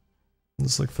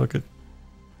just like, fuck it.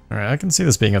 Alright, I can see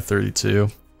this being a 32.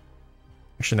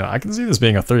 Actually, no, I can see this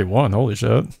being a 31, holy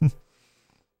shit.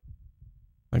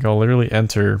 Like, I'll literally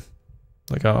enter...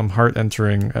 Like, I'm heart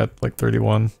entering at, like,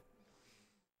 31.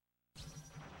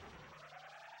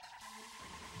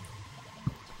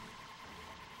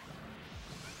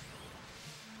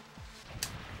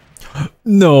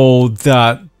 No,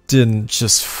 that didn't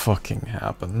just fucking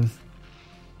happen.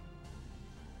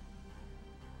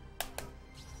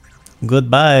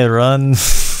 Goodbye, run.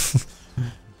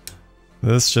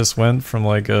 This just went from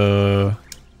like a...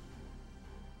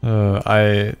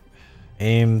 I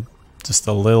aimed just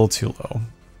a little too low.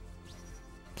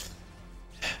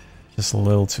 Just a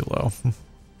little too low.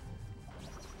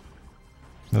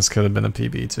 This could have been a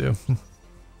PB too.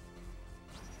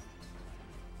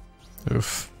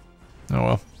 Oof. Oh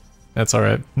well. That's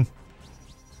alright.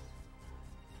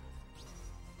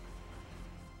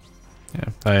 Yeah,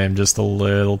 I am just a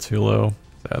little too low,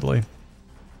 sadly.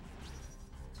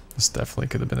 This definitely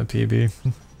could have been a PB.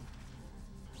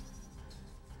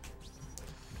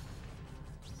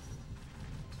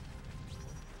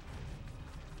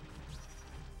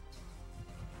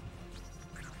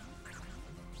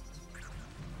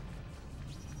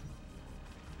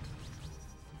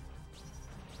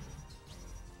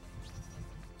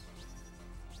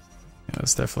 Yeah,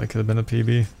 this definitely could have been a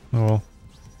PB. Oh well.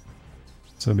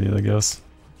 So be it, I guess.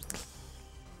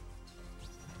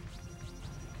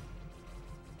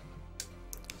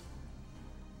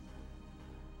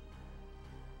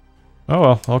 Oh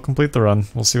well, I'll complete the run.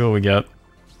 We'll see what we get.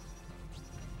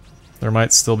 There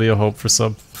might still be a hope for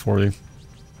sub 40.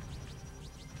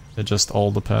 It just all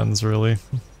depends, really.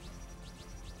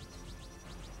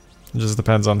 It just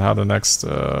depends on how the next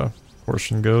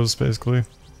portion goes, basically.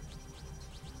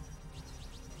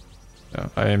 Yeah,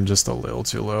 I am just a little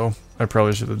too low. I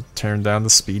probably should have turned down the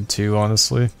speed too,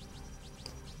 honestly.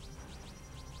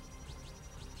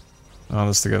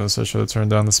 Honest to goodness, I should have turned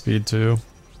down the speed too.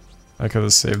 I could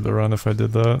have saved the run if I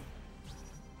did that.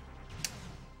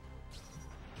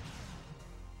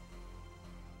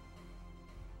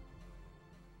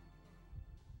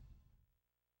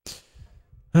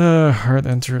 Hard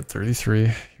enter at 33.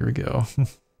 Here we go.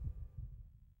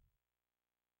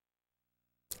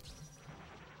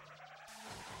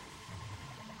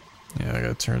 Yeah, I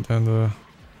gotta turn down the...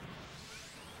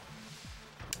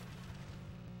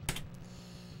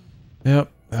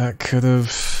 Yep, that could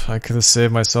have... I could have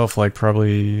saved myself like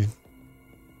probably...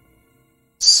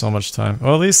 so much time.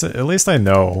 Well, at least I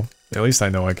know. At least I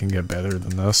know I can get better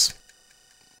than this.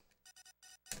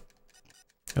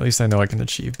 At least I know I can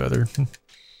achieve better.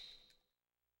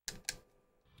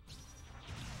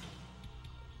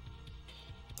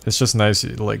 It's just nice,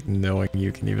 like, knowing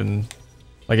you can even...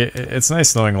 Like, it's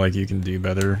nice knowing, like, you can do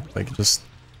better. Like, it just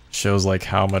shows, like,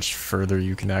 how much further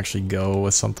you can actually go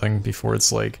with something before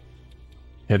it's, like,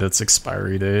 hit its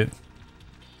expiry date.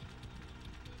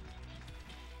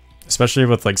 Especially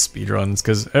with, like, speedruns,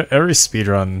 because every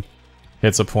speedrun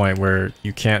hits a point where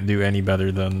you can't do any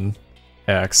better than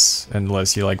X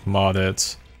unless you, like, mod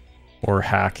it or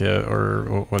hack it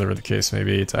or whatever the case may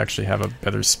be to actually have a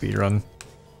better speedrun.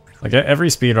 Like, every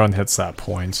speedrun hits that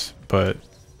point, but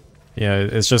yeah,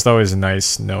 it's just always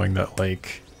nice knowing that,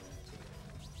 like...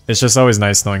 It's just always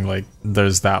nice knowing, like,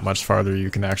 there's that much farther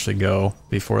you can actually go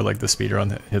before, like, the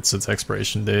speedrun hits its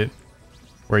expiration date.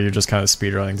 Where you're just kind of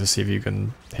speedrunning to see if you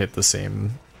can hit the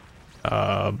same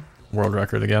world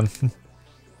record again.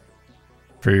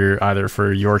 For either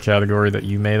for your category that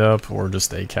you made up, or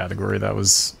just a category that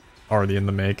was already in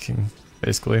the making,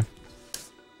 basically.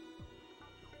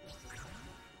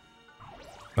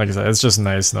 Like I said, it's just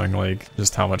nice knowing, like,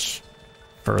 just how much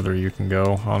further you can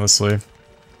go, honestly.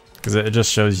 Because it just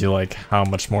shows you, like, how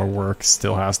much more work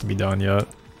still has to be done yet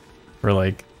for,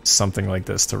 like, something like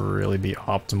this to really be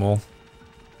optimal.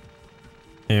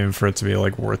 And for it to be,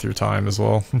 like, worth your time as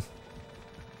well.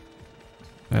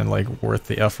 And, like, worth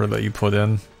the effort that you put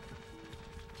in.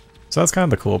 So that's kind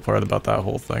of the cool part about that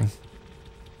whole thing.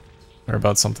 Or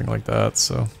about something like that,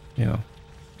 so, you know.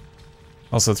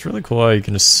 Also, it's really cool how you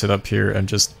can just sit up here and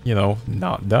just, you know,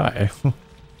 not die.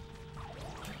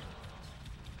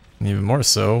 And even more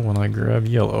so when I grab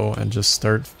yellow and just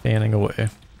start fanning away.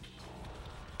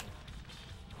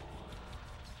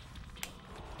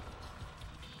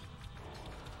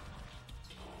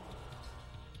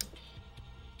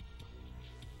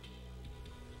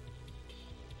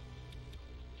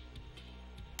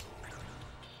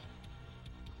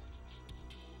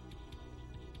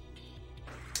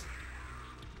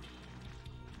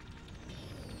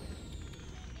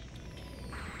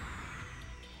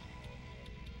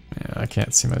 I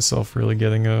can't see myself really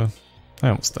getting a... I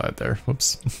almost died there.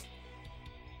 Whoops.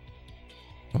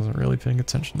 Wasn't really paying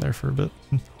attention there for a bit.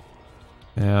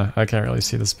 Yeah, I can't really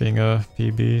see this being a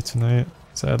PB tonight,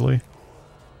 sadly.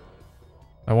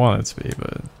 I want it to be,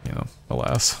 but, you know,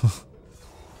 alas.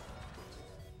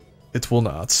 It will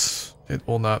not. It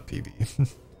will not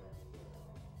PB.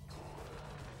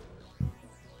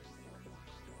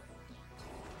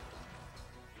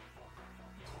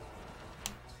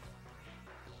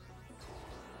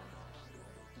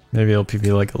 Maybe it'll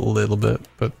PB like a little bit,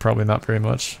 but probably not very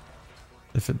much,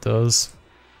 if it does.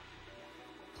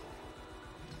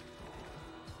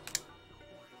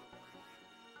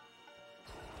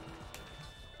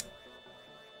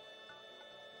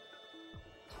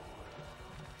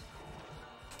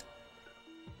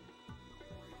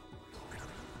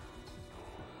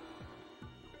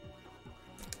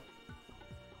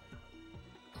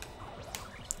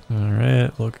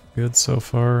 Alright, look good so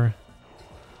far.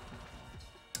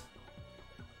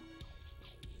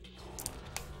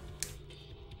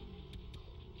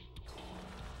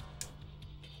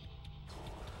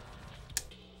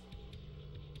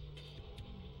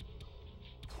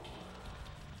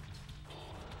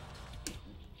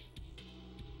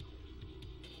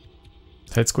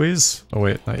 Tight squeeze? Oh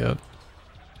wait, not yet.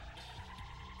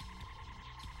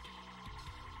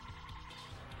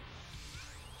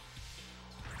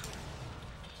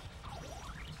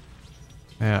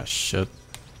 Ah, shit.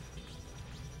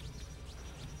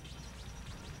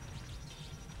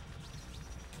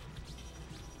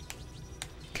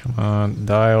 Come Come on,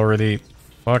 die already.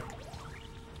 Fuck.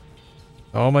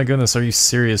 Oh my goodness, are you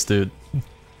serious, dude?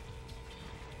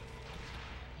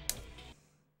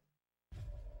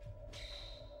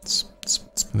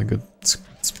 It's been a good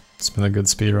it's been a good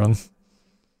speed run.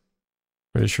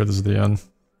 Pretty sure this is the end.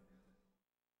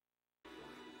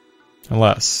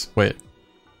 Unless, wait,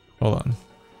 hold on.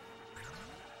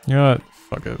 You know what?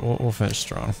 Fuck it. We'll finish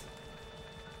strong.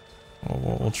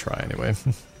 We'll try anyway.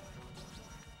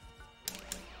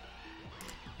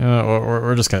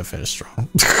 We're just gonna finish strong.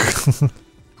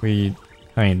 We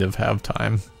kind of have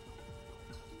time.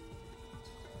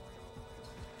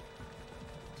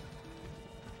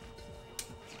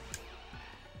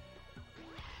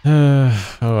 Oh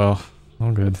well,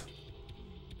 all good.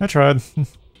 I tried. Yeah,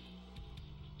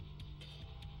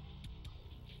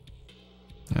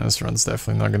 this run's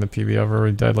definitely not gonna PB. I've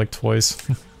already died like twice.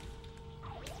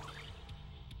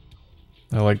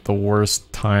 I like the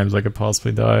worst times I could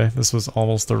possibly die. This was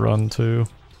almost a run too.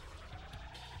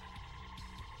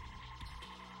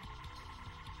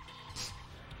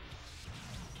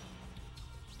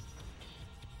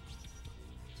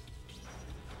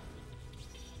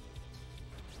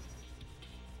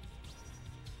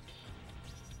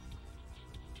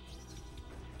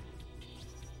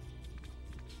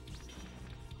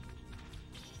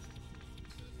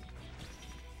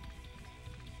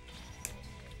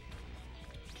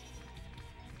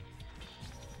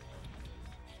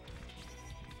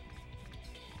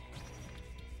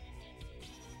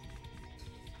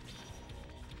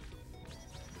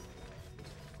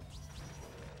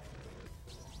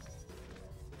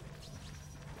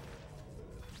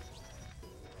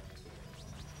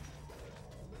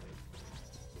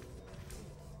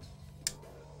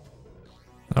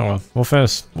 Oh well,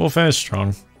 we'll finish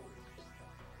strong.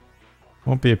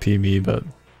 Won't be a PB, but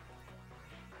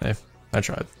hey, I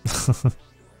tried.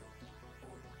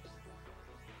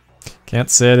 Can't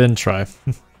say I didn't try.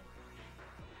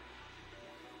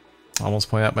 Almost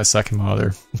point out my second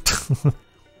mother.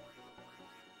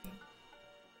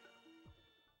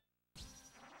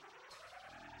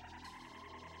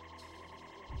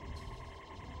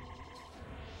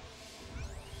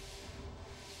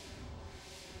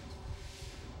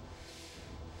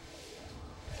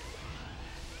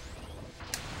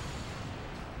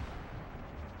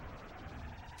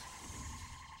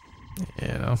 You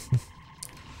know,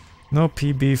 no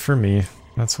PB for me.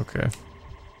 That's okay.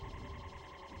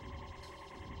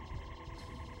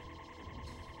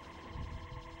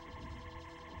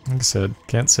 Like I said,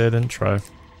 can't say I didn't try.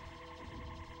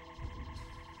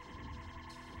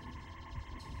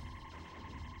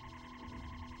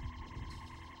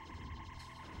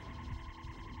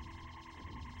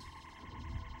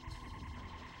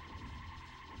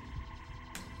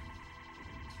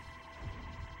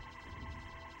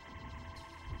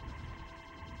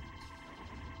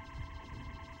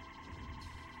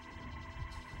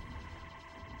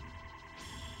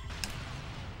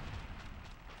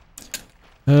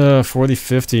 Uh,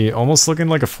 40-50, almost looking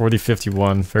like a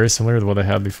 40-51, very similar to what I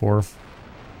had before.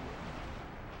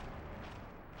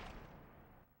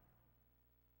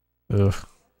 Ugh.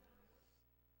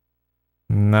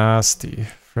 Nasty.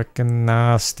 Frickin'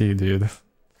 nasty, dude.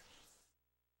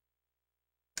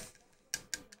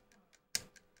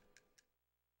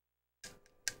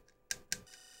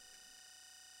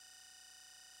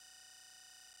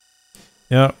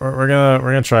 Yeah, we're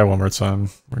gonna try one more time.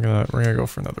 We're gonna go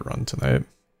for another run tonight.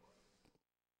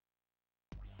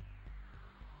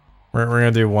 We're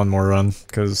gonna do one more run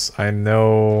because I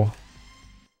know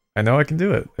I can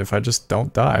do it if I just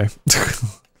don't die.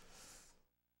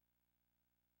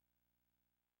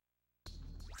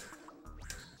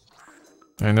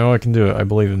 I know I can do it. I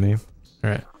believe in me. All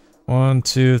right, 1,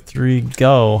 2, 3,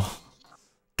 go,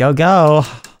 go, go,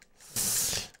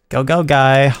 go, go,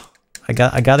 guy. I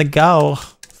gotta go.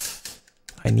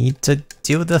 I need to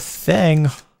do the thing.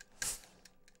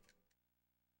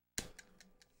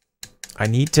 I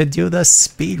need to do the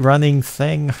speedrunning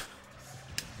thing.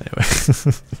 Anyway.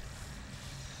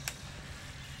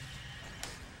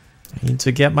 I need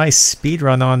to get my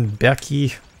speedrun on,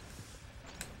 Becky.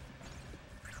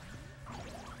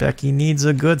 Becky needs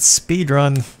a good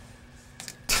speedrun.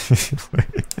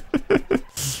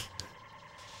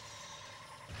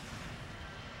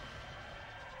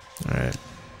 Alright.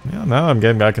 Yeah, now I'm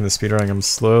getting back into speedrunning. I'm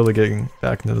slowly getting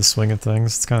back into the swing of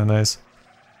things. It's kind of nice.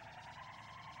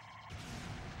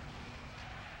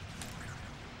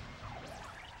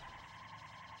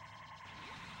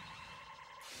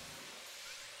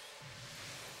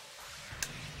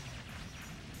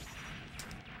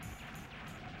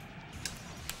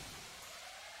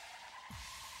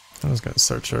 I'm just gonna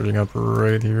start charging up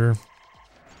right here.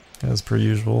 As per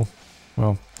usual.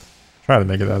 Well, try to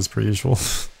make it as per usual.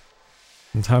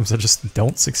 Sometimes I just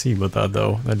don't succeed with that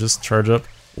though. I just charge up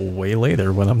way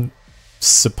later when I'm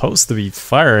supposed to be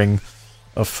firing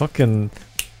a fucking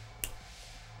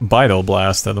Bido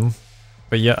blast at them.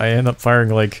 But yet I end up firing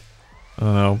like, I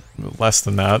don't know, less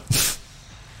than that.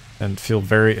 And feel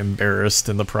very embarrassed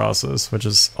in the process, which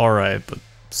is alright, but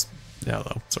yeah,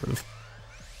 though, sort of.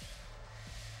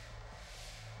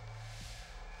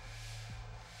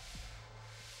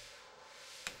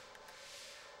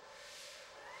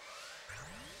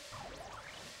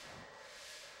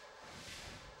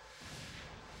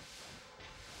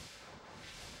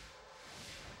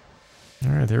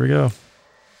 Alright, here we go.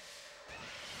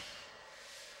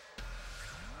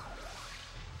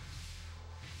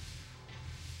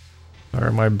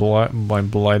 Alright, my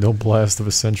Blido Blast of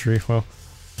a Century. Well,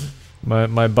 my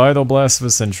Blido Blast of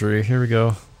a Century. Here we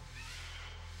go.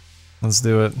 Let's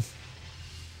do it.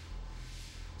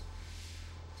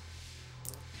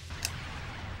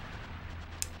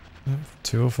 Yep,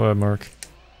 205 mark.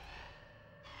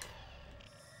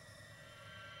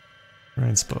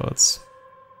 Right spots.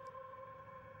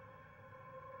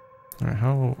 Alright,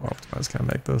 how optimized can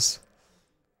I make this?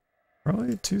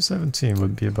 Probably 217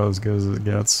 would be about as good as it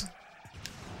gets.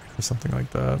 Or something like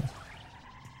that.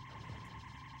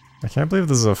 I can't believe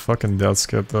this is a fucking death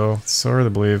skip though. It's so hard to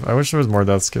believe. I wish there was more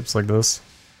death skips like this.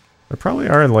 There probably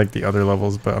are in like the other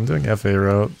levels, but I'm doing FA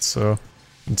route, so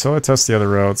until I test the other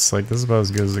routes, like this is about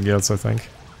as good as it gets, I think.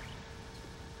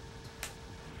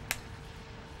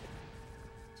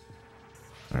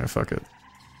 Alright, fuck it.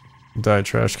 Die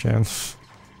trash can.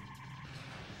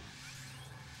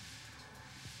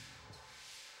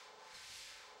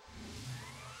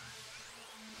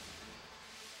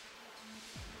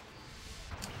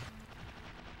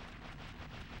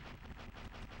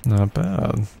 Not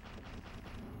bad.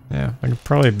 Yeah, I could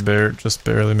probably just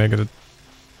barely make it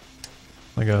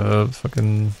like a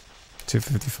fucking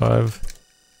 255.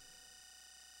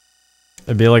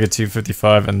 It'd be like a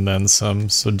 255 and then some,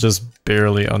 so just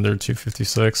barely under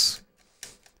 256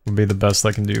 would be the best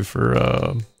I can do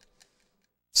for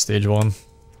stage 1,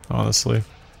 honestly.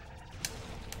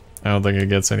 I don't think it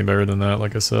gets any better than that,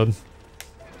 like I said.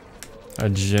 I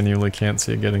genuinely can't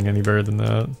see it getting any better than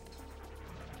that.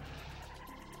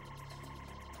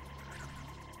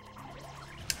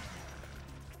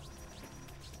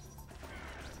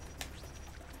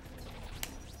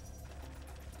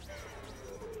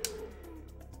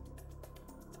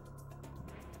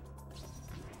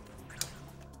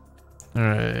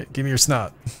 Alright, give me your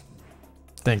snot.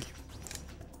 Thank you.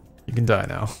 You can die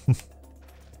now.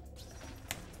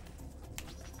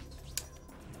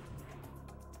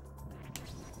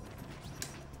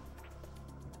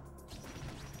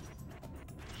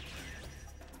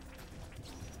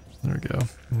 There we go.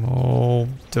 I'm all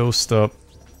dosed up.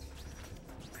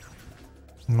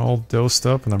 I'm all dosed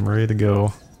up and I'm ready to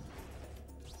go.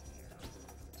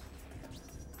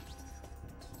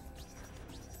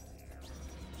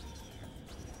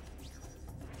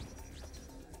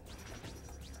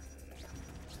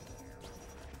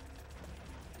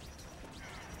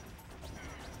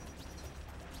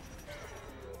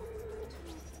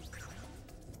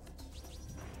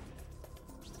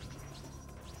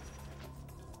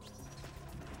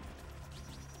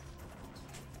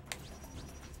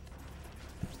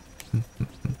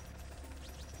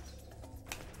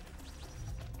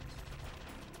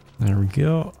 There we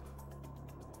go.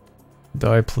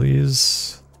 Die,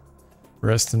 please.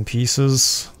 Rest in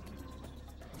pieces.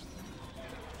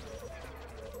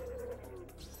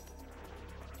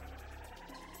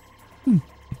 Yeah,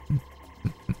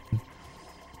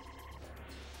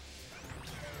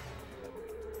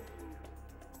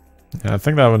 I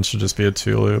think that one should just be a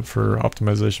 2-loop for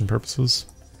optimization purposes.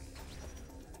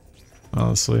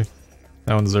 Honestly.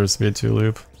 That one deserves to be a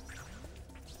 2-loop.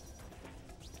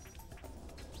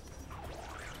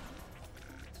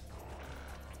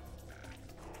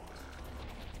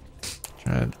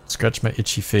 Trying to scratch my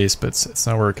itchy face, but it's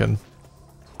not working.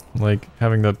 Like,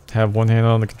 having to have one hand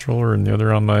on the controller and the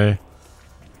other on my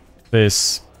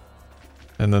face.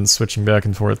 And then switching back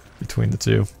and forth between the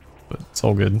two. But it's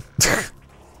all good.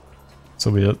 So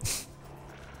be it.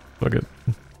 Fuck it.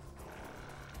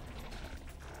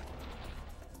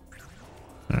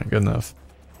 Alright, good enough.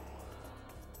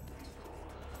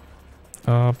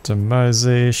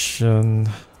 Optimization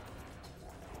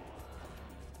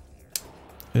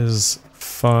is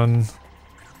fun.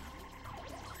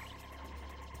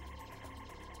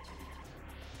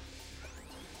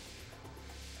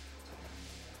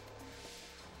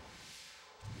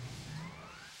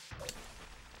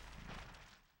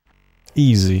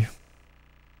 Easy.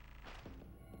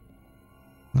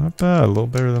 Not bad, a little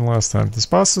better than last time. This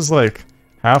boss is like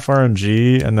half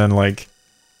RNG, and then like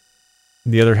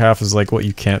the other half is like what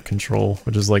you can't control,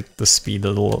 which is like the speed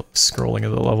of the scrolling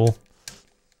of the level.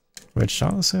 Which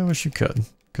honestly I wish you could,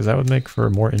 because that would make for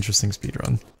a more interesting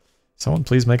speedrun. Someone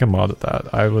please make a mod of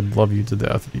that. I would love you to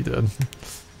death if you did.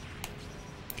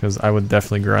 Because I would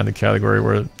definitely grind a category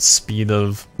where speed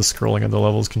of the scrolling of the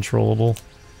level is controllable.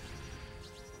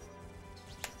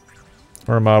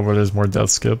 Or a mod where there's more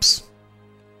death skips.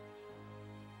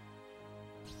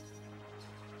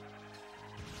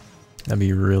 That'd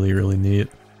be really, really neat.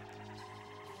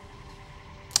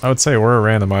 I would say we're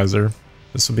a randomizer.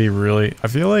 This would be really... I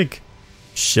feel like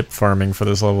ship farming for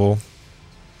this level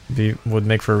would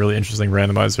make for a really interesting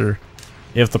randomizer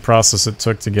if the process it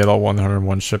took to get all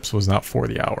 101 ships was not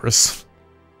 40 hours.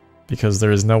 Because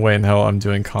there is no way in hell I'm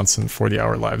doing constant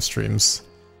 40-hour live streams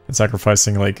and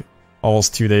sacrificing like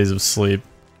almost 2 days of sleep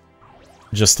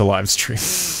just to live stream.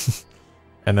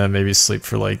 And then maybe sleep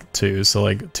for like 2, so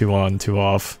like 2 on, 2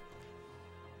 off.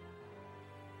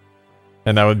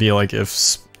 And that would be like if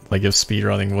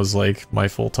speedrunning was like my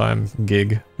full-time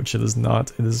gig, which it is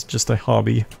not. It is just a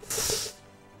hobby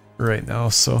right now,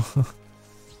 so...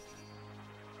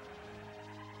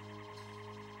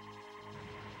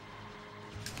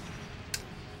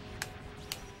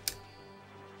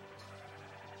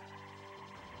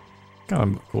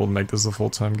 Kind of cool to make this a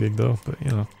full-time gig though, but you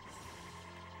know.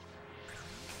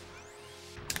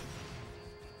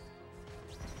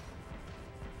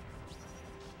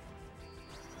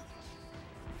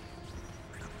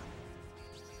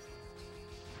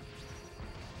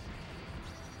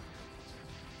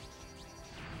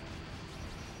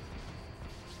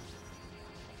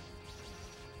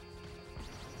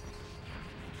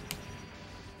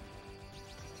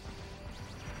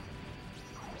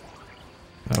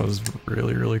 That was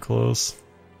really, really close.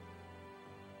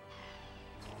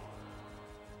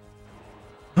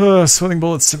 Sweating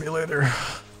bullet simulator.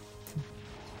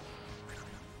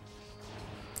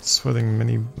 Sweating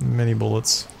many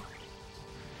bullets.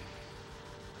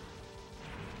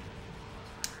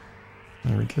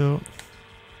 There we go.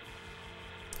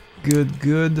 Good.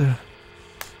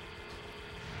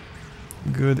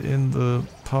 Good in the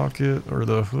pocket, or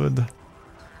the hood.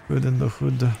 Good in the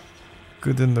hood.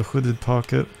 Good in the hooded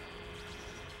pocket.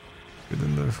 Good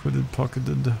in the hooded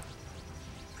pocketed.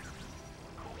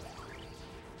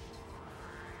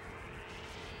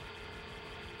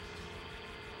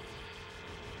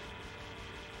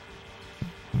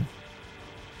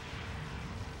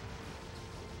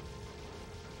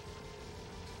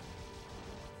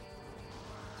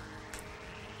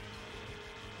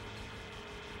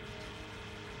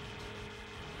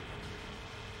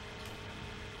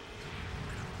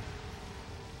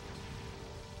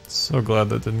 So glad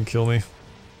that didn't kill me.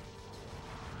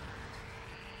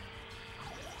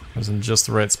 I was in just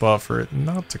the right spot for it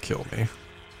not to kill me,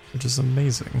 which is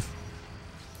amazing.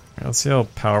 Alright, let's see how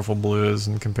powerful blue is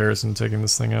in comparison to taking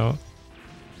this thing out.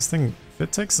 This thing, if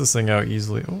it takes this thing out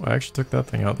easily... Oh, I actually took that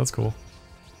thing out, that's cool.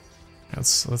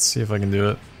 Let's see if I can do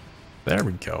it. There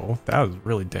we go. That was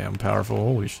really damn powerful,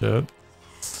 holy shit.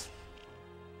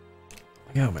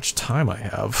 Look how much time I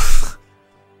have.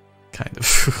 Kind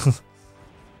of.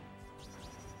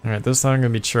 Alright, this time I'm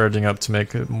going to be charging up to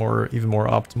make it even more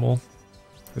optimal.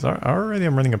 Because already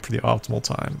I'm running a pretty optimal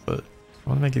time, but I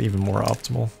want to make it even more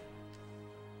optimal.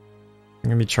 I'm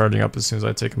going to be charging up as soon as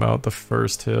I take him out the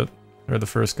first hit, or the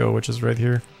first go, which is right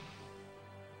here.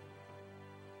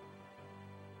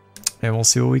 And we'll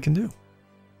see what we can do.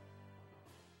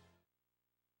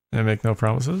 I make no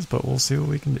promises, but we'll see what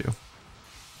we can do.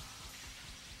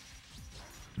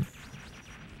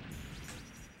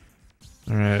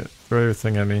 Alright, throw your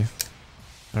thing at me.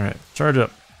 Alright, charge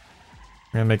up.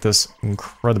 I'm gonna make this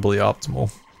incredibly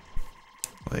optimal.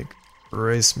 Like,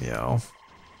 race meow.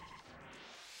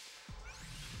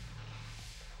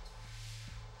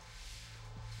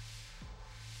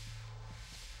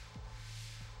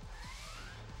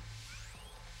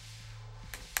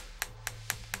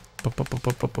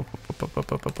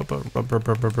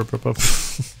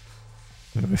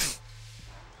 Anyway.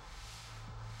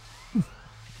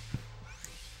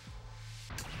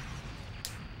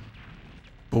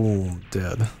 Boom,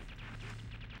 dead.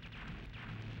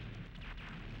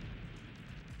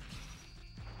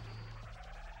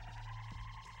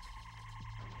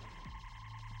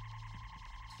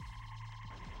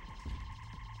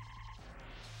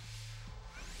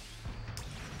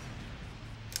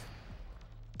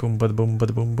 Boom, bada boom,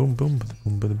 bada boom, boom, boom, bada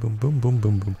boom, bada boom, boom, boom,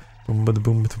 boom, boom, boom, bada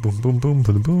boom, bada boom, boom, boom,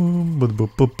 bada boom, bada boom,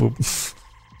 boom, boom.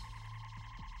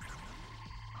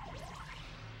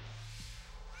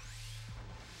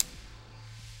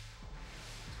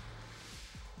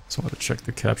 Just want to check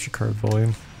the capture card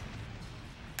volume.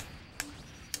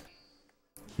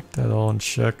 Keep that all in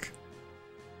check.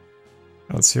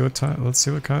 Let's see what time. Let's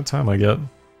see what kind of time I get.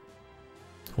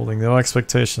 Holding no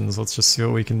expectations. Let's just see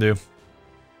what we can do.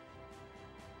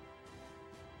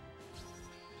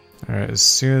 Alright, as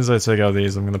soon as I take out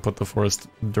these, I'm going to put the forest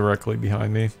directly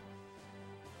behind me.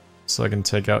 So I can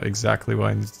take out exactly what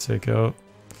I need to take out.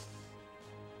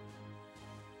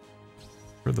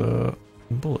 For the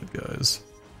bullet guys.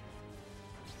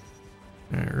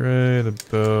 Alright, right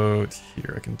about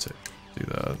here I can do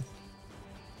that.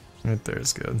 Right there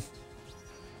is good.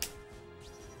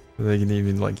 They can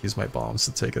even like use my bombs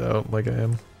to take it out like I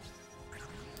am.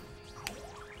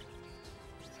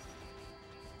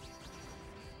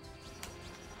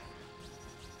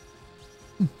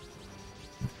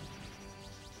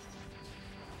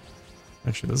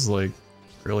 Actually, this is like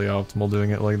really optimal doing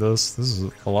it like this. This is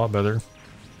a lot better.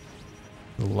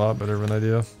 A lot better of an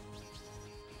idea.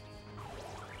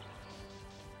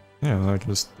 Yeah, then I can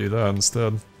just do that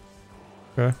instead.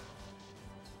 Okay.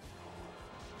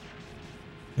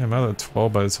 Yeah, I'm out at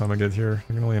 12 by the time I get here.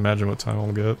 I can only imagine what time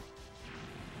I'll get.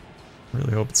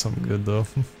 Really hope it's something good though.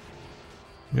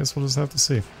 I guess we'll just have to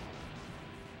see.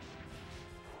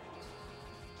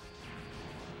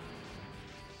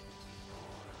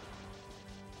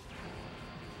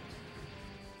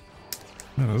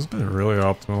 Man, this has been really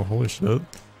optimal, holy shit.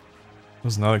 I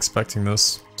was not expecting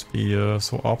this to be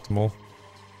so optimal.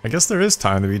 I guess there is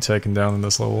time to be taken down in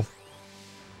this level.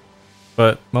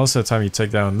 But most of the time you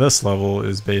take down this level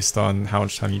is based on how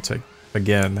much time you take,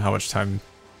 again, how much time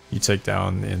you take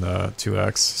down in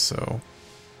 2x, so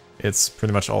it's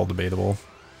pretty much all debatable.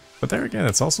 But there again,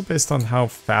 it's also based on how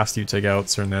fast you take out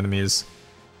certain enemies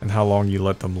and how long you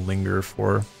let them linger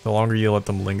for. The longer you let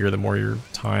them linger, the more your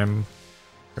time,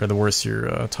 or the worse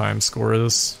your time score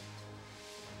is.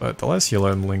 But the less you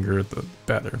let them linger, the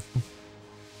better.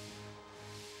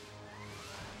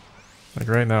 Like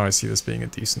right now I see this being a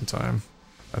decent time.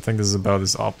 I think this is about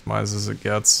as optimized as it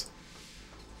gets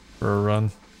for a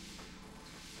run.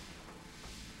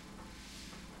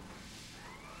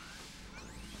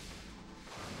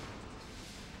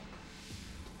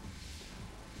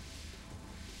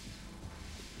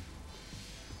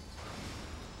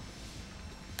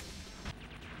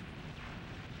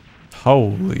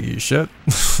 Holy shit.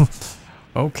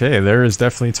 Okay, there is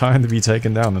definitely time to be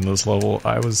taken down in this level.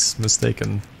 I was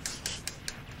mistaken.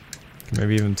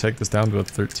 Maybe even take this down to a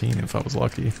 13 if I was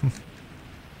lucky.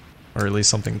 Or at least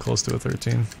something close to a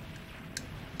 13.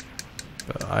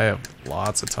 But I have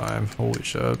lots of time. Holy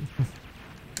shit.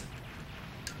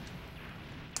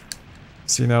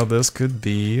 See, now this could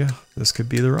be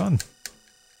the run.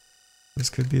 This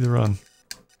could be the run.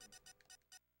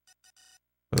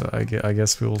 But I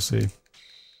guess we will see.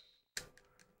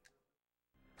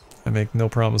 I make no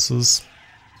promises.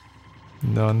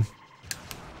 None.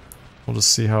 We'll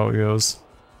just see how it goes.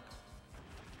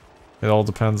 It all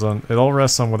depends on... It all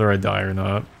rests on whether I die or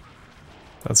not.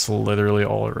 That's literally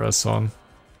all it rests on.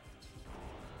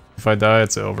 If I die,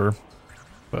 it's over.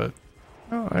 But...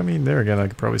 Oh, I mean, there again, I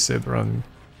could probably save the run.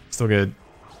 Still get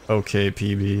okay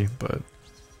PB, but...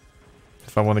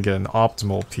 If I want to get an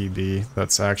optimal PB,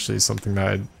 that's actually something that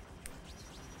I'd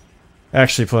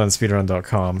actually put on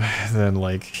speedrun.com, then,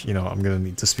 like, you know, I'm gonna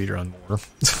need to speedrun more.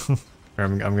 Or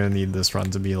I'm gonna need this run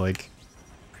to be, like,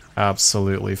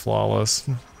 absolutely flawless.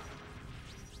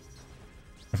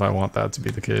 If I want that to be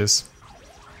the case.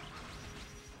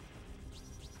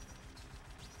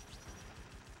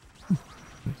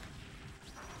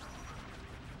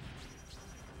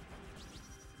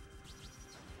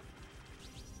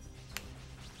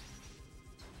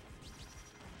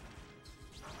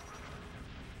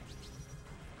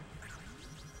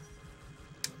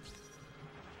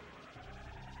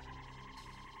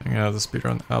 Yeah, the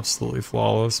speedrun absolutely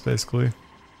flawless, basically.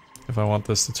 If I want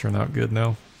this to turn out good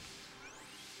now.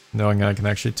 Knowing I can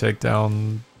actually take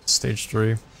down stage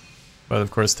 3. But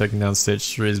of course taking down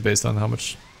stage 3 is based on how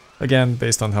much... Again,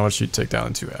 based on how much you take down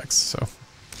in 2x, so...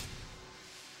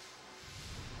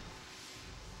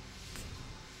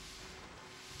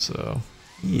 So,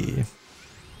 yeah.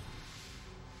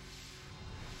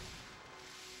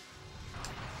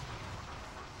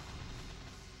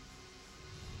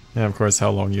 And of course,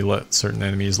 how long you let certain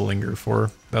enemies linger for.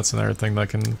 That's another thing that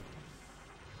can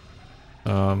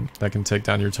take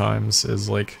down your times, is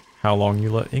like how long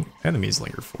you let enemies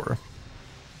linger for.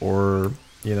 Or,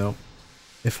 you know,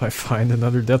 if I find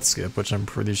another death skip, which I'm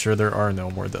pretty sure there are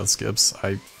no more death skips,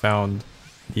 I found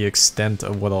the extent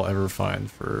of what I'll ever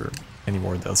find for any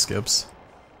more death skips.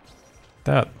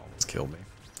 That almost killed me.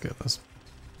 Goodness.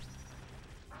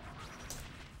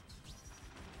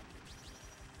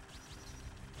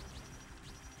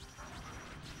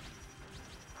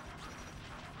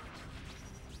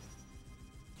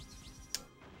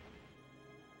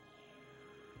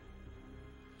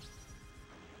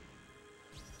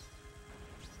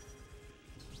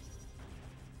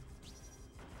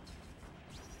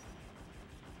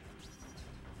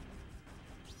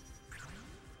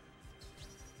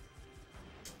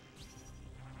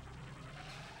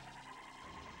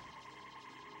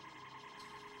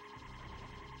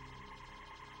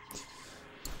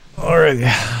 Alrighty.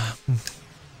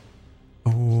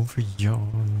 Over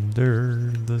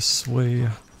yonder, this way.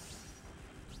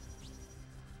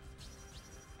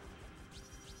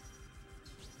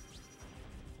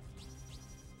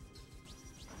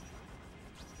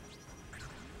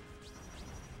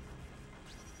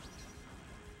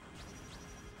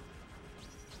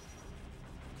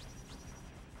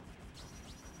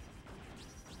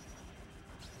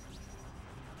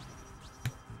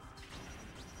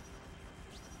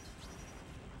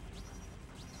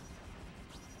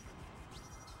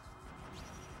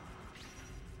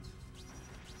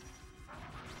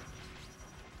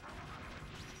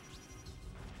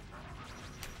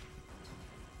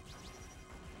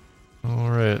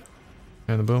 Alright.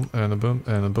 And a boom, and a boom,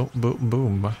 and a boom, boom,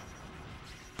 boom.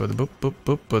 But a boop, boop,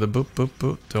 boop, but a boop, boop,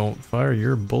 boop. Don't fire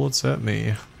your bullets at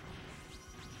me.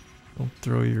 Don't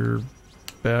throw your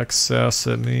back sass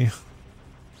at me.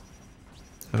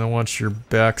 I don't want your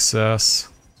back sass.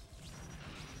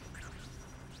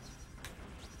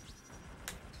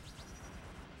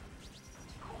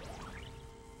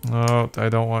 Oh, I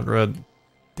don't want red.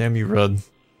 Damn you, red.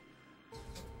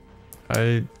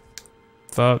 I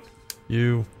thought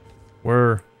you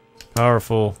were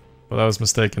powerful, but I was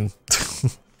mistaken.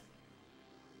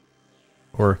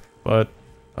 But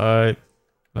I...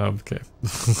 Oh, okay.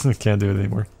 I can't do it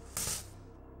anymore.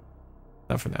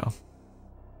 Not for now.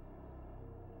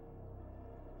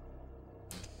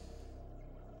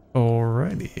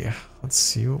 Alrighty. Let's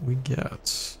see what we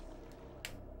get.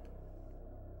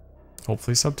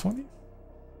 Hopefully sub 20?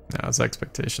 Nah, it's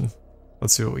expectation.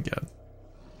 Let's see what we get.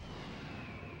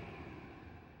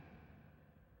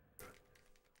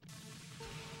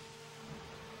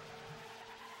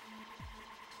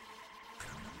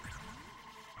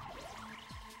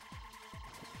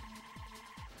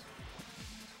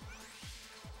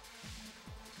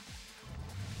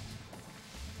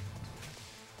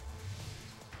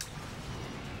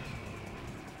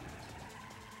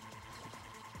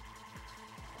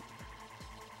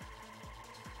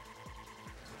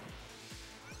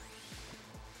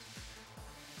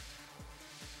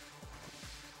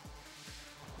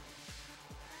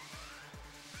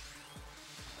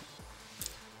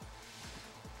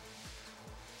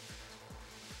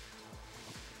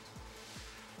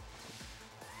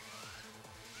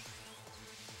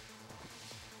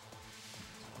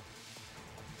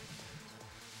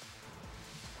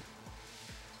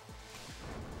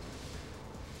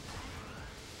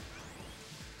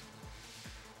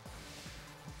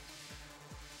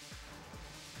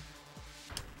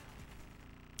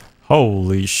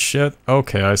 Holy shit.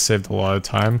 Okay, I saved a lot of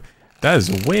time. That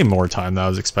is way more time than I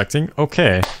was expecting.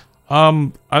 Okay. I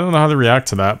don't know how to react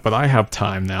to that, but I have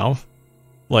time now.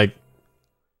 Like,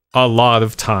 a lot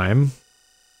of time.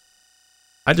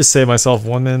 I just saved myself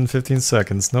 1 minute and 15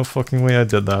 seconds. No fucking way I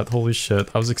did that. Holy shit.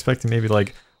 I was expecting maybe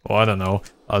like, oh, I don't know,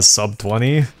 a sub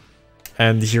 20.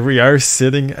 And here we are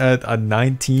sitting at a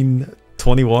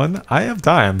 1921. I have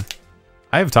time.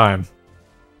 I have time.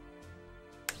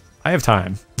 I have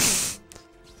time.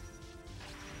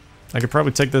 I could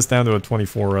probably take this down to a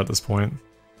 24 at this point.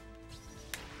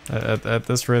 At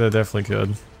this rate, I definitely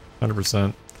could.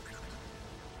 100%.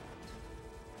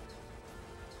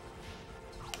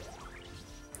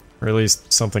 Or at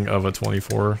least something of a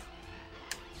 24.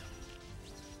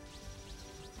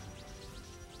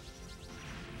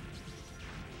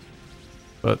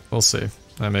 But we'll see.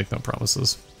 I make no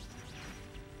promises.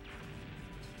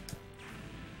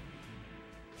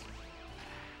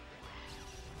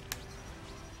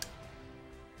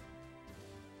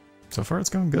 So far it's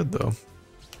going good though.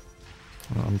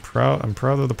 I'm proud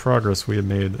of the progress we have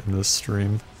made in this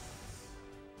stream.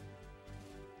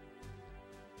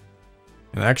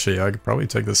 And actually I could probably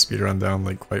take this speedrun down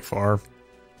like quite far.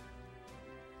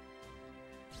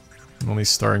 I'm only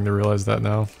starting to realize that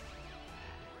now.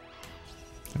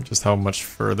 And just how much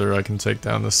further I can take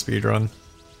down this speedrun.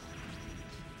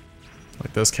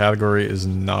 Like this category is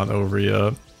not over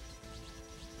yet.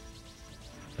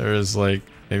 There is like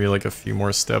maybe like a few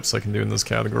more steps I can do in this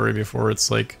category before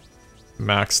it's like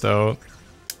maxed out.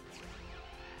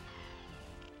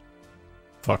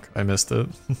 Fuck, I missed it.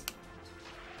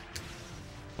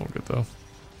 Oh, good though.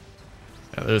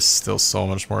 Yeah, there's still so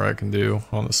much more I can do,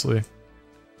 honestly.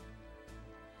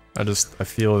 I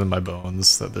feel it in my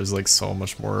bones that there's like so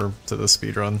much more to this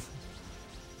speedrun.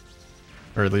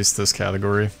 Or at least this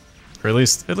category. Or at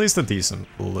least a decent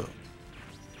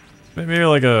maybe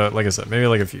like I said, maybe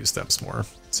like a few steps more,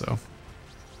 so.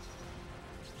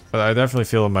 But I definitely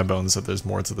feel in my bones that there's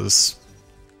more to this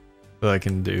that I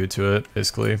can do to it,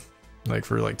 basically. Like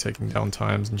for like taking down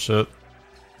times and shit.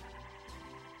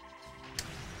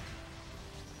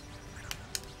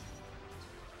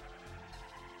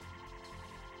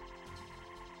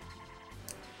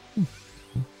 Alright,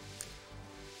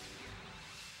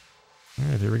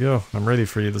 here we go. I'm ready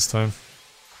for you this time.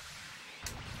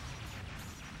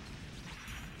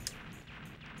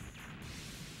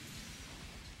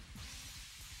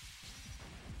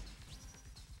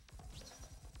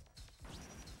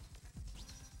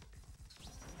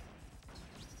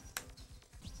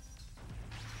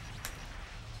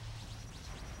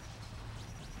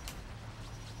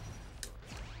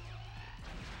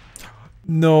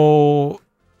 No.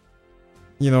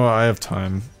 You know what, I have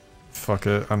time. Fuck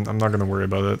it. I'm not gonna worry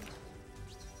about it.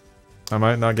 I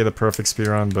might not get a perfect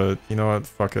speedrun, but you know what?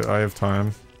 Fuck it. I have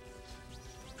time.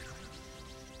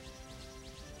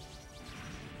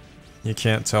 You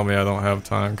can't tell me I don't have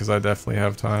time, because I definitely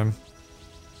have time.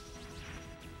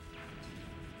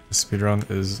 The speedrun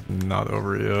is not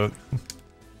over yet.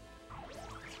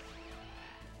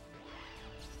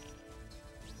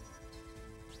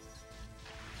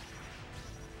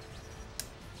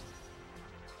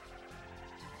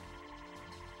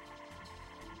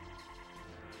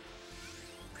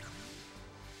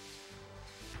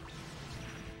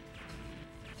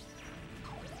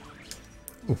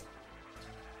 Ooh.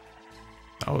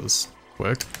 That was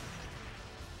quick.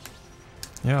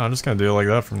 Yeah, I'm just gonna do it like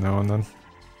that from now on then.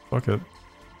 Fuck it.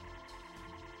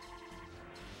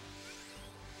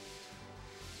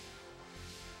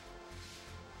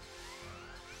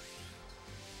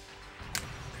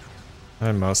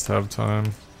 I must have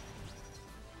time.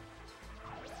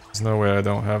 There's no way I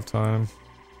don't have time.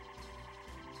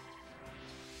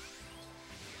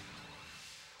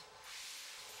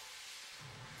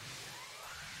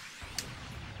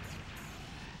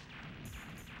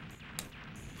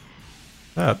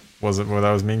 That wasn't what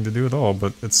I was meaning to do at all,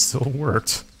 but it still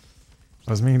worked.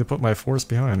 I was meaning to put my force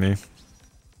behind me.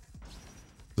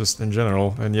 Just in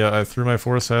general. And yeah, I threw my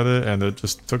force at it and it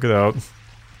just took it out.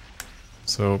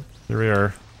 So, here we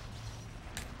are.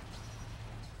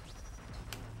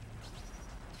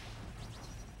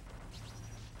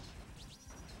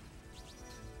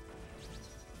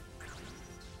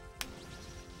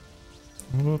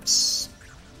 Whoops.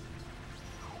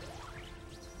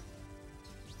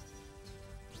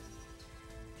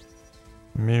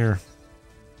 Mirror.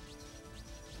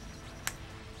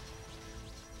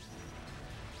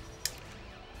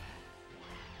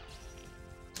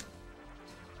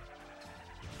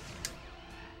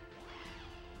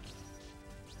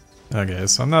 Okay,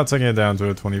 so I'm not taking it down to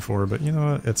a 24, but you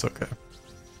know what? It's okay.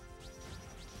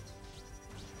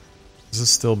 This has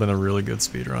still been a really good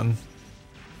speedrun.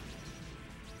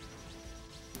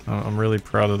 I'm really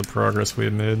proud of the progress we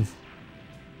have made.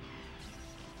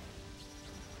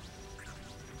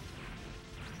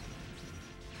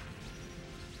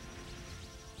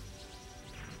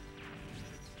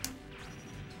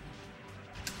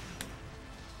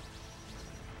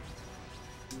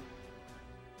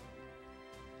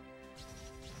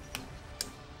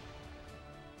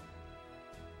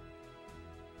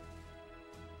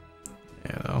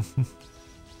 You know.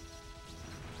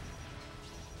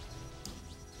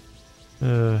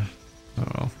 Oh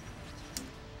well.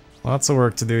 Lots of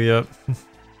work to do yet.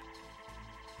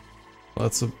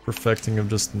 Lots of perfecting of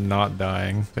just not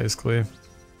dying, basically.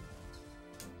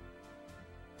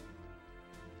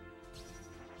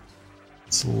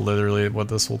 It's literally what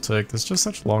this will take. There's just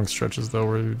such long stretches though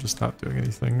where you're just not doing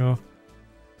anything though.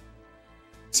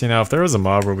 See now, if there was a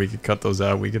mod where we could cut those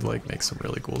out, we could like make some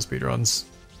really cool speedruns.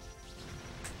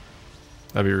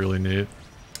 That'd be really neat.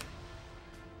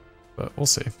 But we'll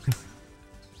see.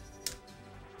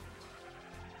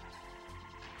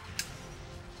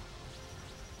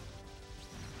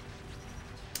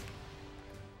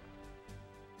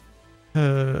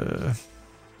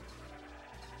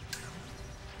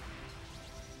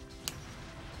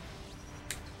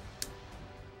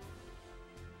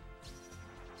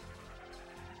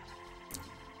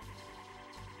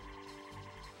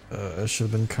 I should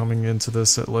have been coming into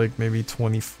this at like maybe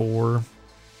 24.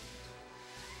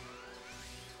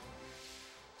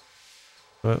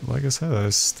 But like I said, I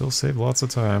still saved lots of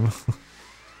time.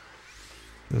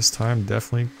 This time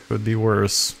definitely could be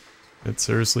worse. It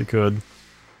seriously could.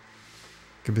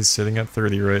 Could be sitting at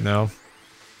 30 right now.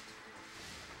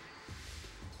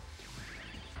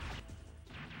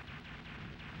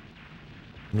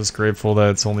 I'm just grateful that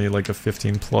it's only like a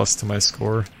 15 plus to my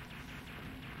score.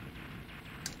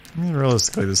 I mean,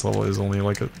 realistically, this level is only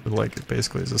like it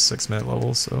basically is a 6-minute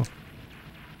level, so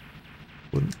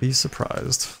wouldn't be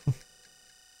surprised.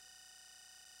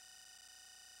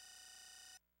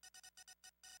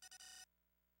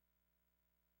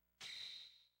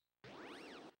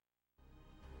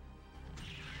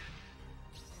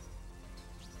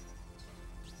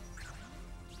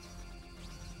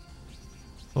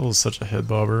 That was such a head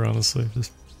bobber, honestly.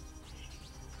 Just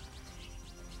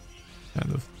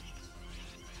kind of.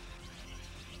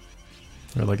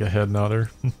 Or like a head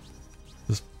nodder.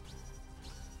 Just.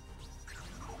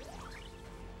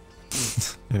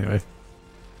 Anyway.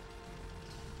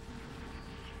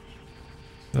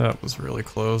 That was really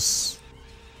close.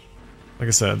 Like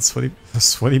I said,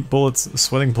 Sweating Bullets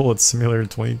Simulator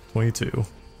 2022.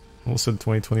 Almost said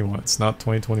 2021. It's not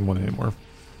 2021 anymore.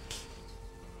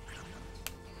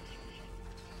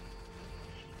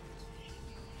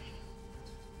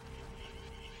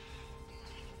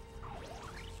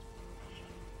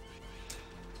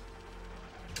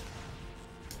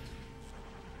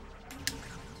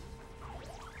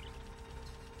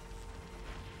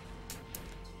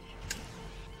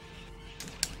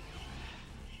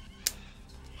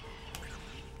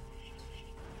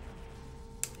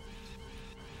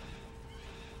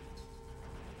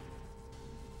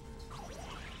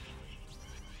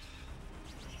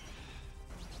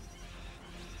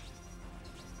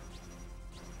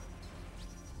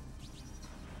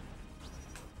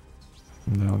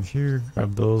 Come down here,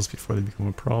 grab those before they become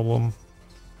a problem.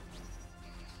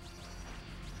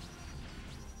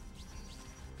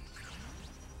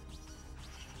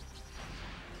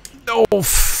 No!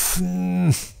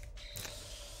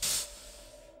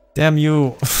 Damn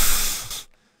you!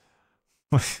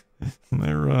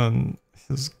 My run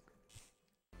is...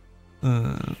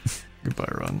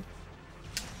 goodbye run.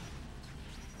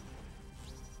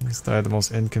 He's died at the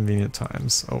most inconvenient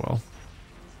times. Oh well.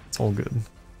 It's all good.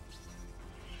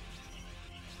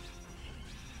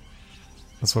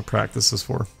 That's what practice is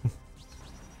for.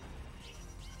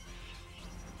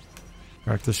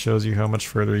 Practice shows you how much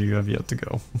further you have yet to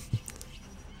go.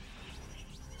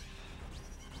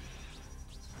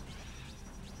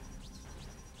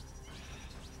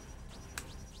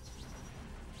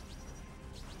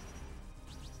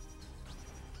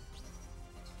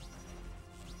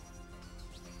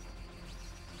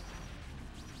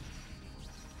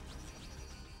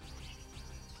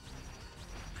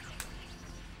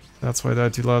 That's why I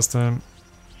died to you last time.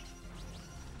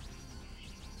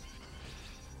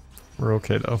 We're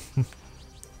okay though. If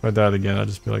I died again, I'd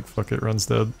just be like, fuck it, run's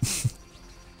dead.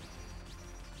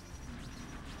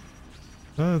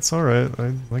 It's alright.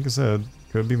 Like I said,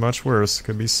 could be much worse.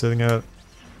 Could be sitting at,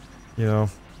 you know,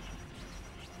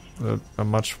 a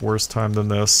much worse time than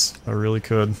this. I really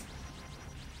could.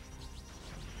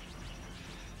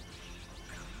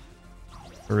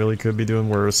 I really could be doing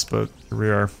worse, but here we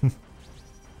are.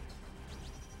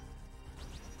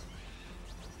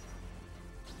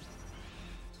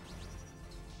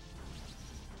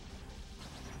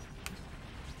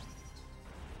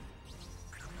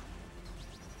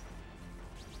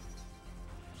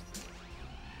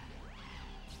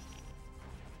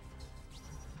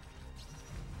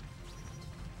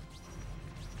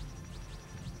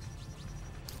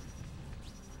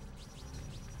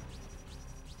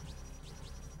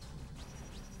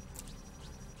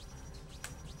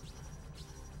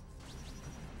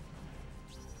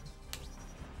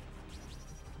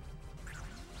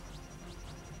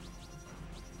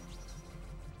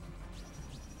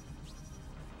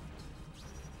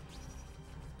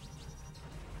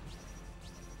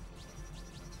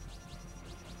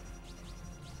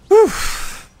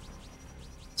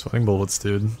 Sweating bullets,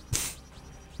 dude.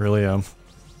 Really am.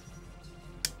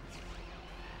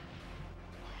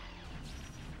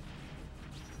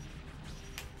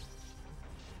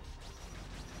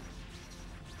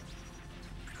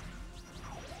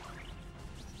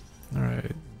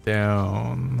 Alright,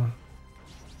 down.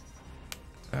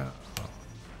 Down.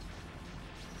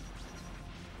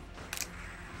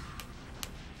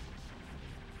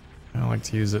 I don't like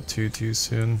to use it too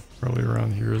soon. Probably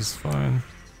around here is fine.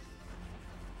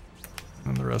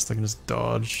 And the rest I can just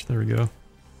dodge. There we go.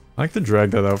 I like to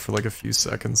drag that out for like a few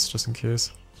seconds, just in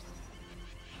case.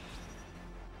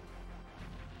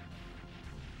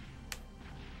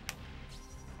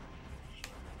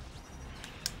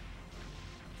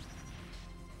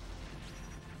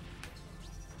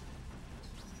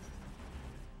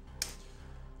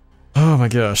 Oh my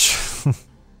gosh.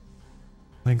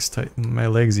 Legs tighten. My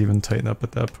legs even tighten up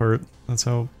at that part. That's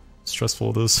how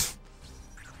stressful it is.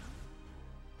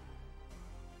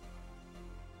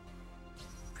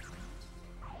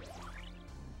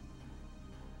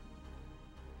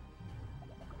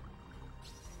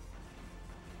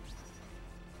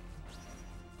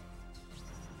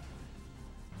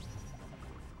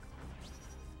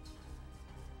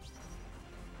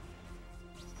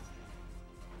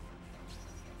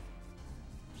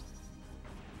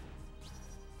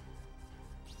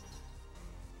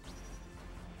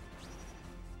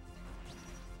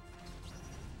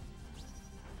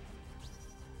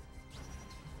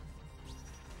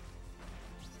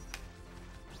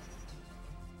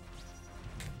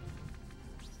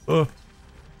 Oh.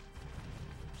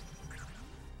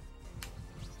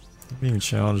 Being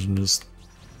challenged in just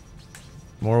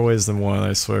more ways than one,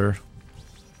 I swear.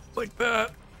 Like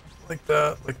that. Like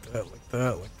that, like that, like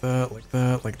that, like that, like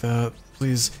that, like that.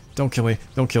 Please, don't kill me,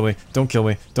 don't kill me, don't kill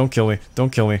me, don't kill me, don't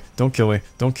kill me, don't kill me,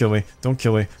 don't kill me, don't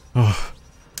kill me. Oh.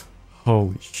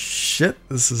 Holy shit,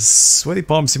 this is Sweaty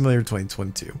Palm Simulator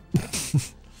 2022.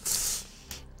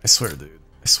 I swear, dude.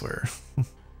 I swear.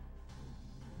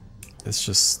 It's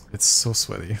just, it's so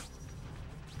sweaty.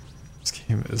 This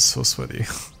game is so sweaty.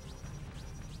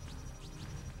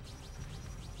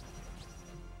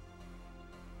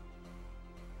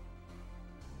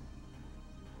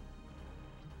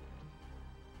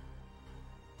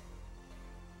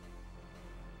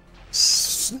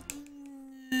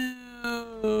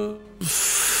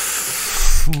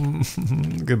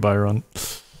 Goodbye, run.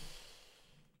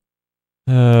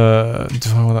 Do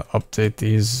I want to update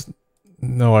these?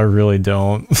 No, I really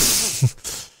don't.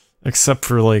 Except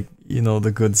for, like, you know,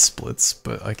 the good splits,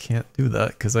 but I can't do that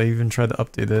because I even tried to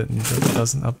update it and it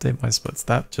doesn't update my splits.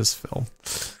 That just fell.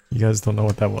 You guys don't know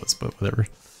what that was, but whatever.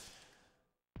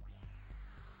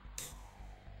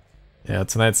 Yeah,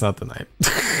 tonight's not the night.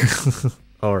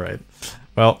 Alright.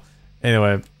 Well,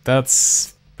 anyway,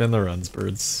 that's been the runs,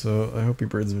 birds. So I hope you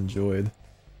birds have enjoyed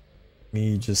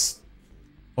me just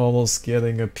almost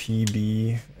getting a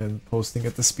PB and posting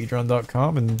it to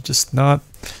speedrun.com and just not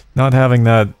having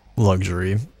that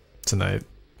luxury tonight.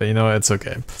 But you know, it's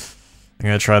okay. I'm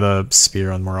gonna try to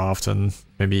speedrun more often,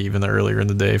 maybe even earlier in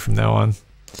the day from now on.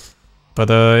 But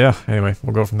yeah, anyway,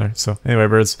 we'll go from there. So anyway,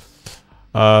 birds.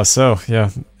 So yeah,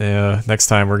 next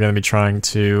time we're gonna be trying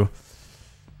to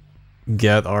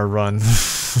get our run.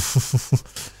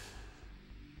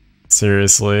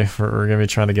 Seriously, we're gonna be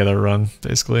trying to get our run,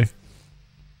 basically.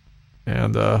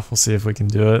 And we'll see if we can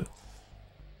do it.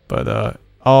 But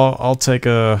I'll take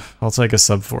a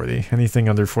sub 40. Anything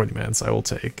under 40 minutes I will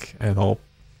take, and I'll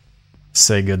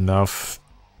say good enough,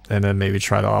 and then maybe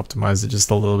try to optimize it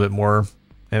just a little bit more.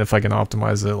 And if I can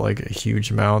optimize it like a huge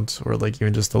amount, or like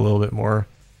even just a little bit more,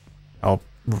 I'll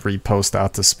repost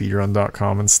that to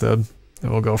speedrun.com instead,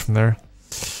 and we'll go from there.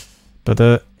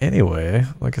 But anyway,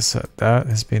 like I said, that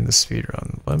has been the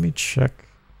speedrun. Let me check.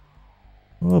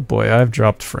 Oh boy, I've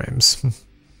dropped frames.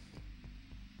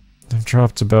 I've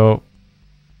dropped about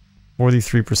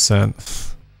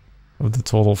 43% of the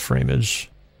total frameage.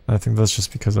 I think that's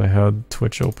just because I had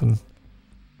Twitch open.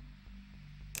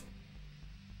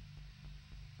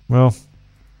 Well,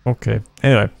 okay.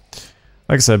 Anyway,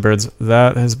 like I said, birds,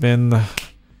 that has been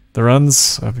the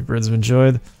runs. I hope you birds have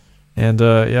enjoyed. And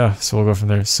yeah, so we'll go from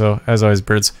there. So, as always,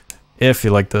 birds, if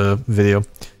you like the video,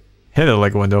 hit it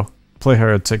like a window. Play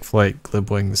hard, take flight,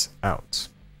 GlibWings out.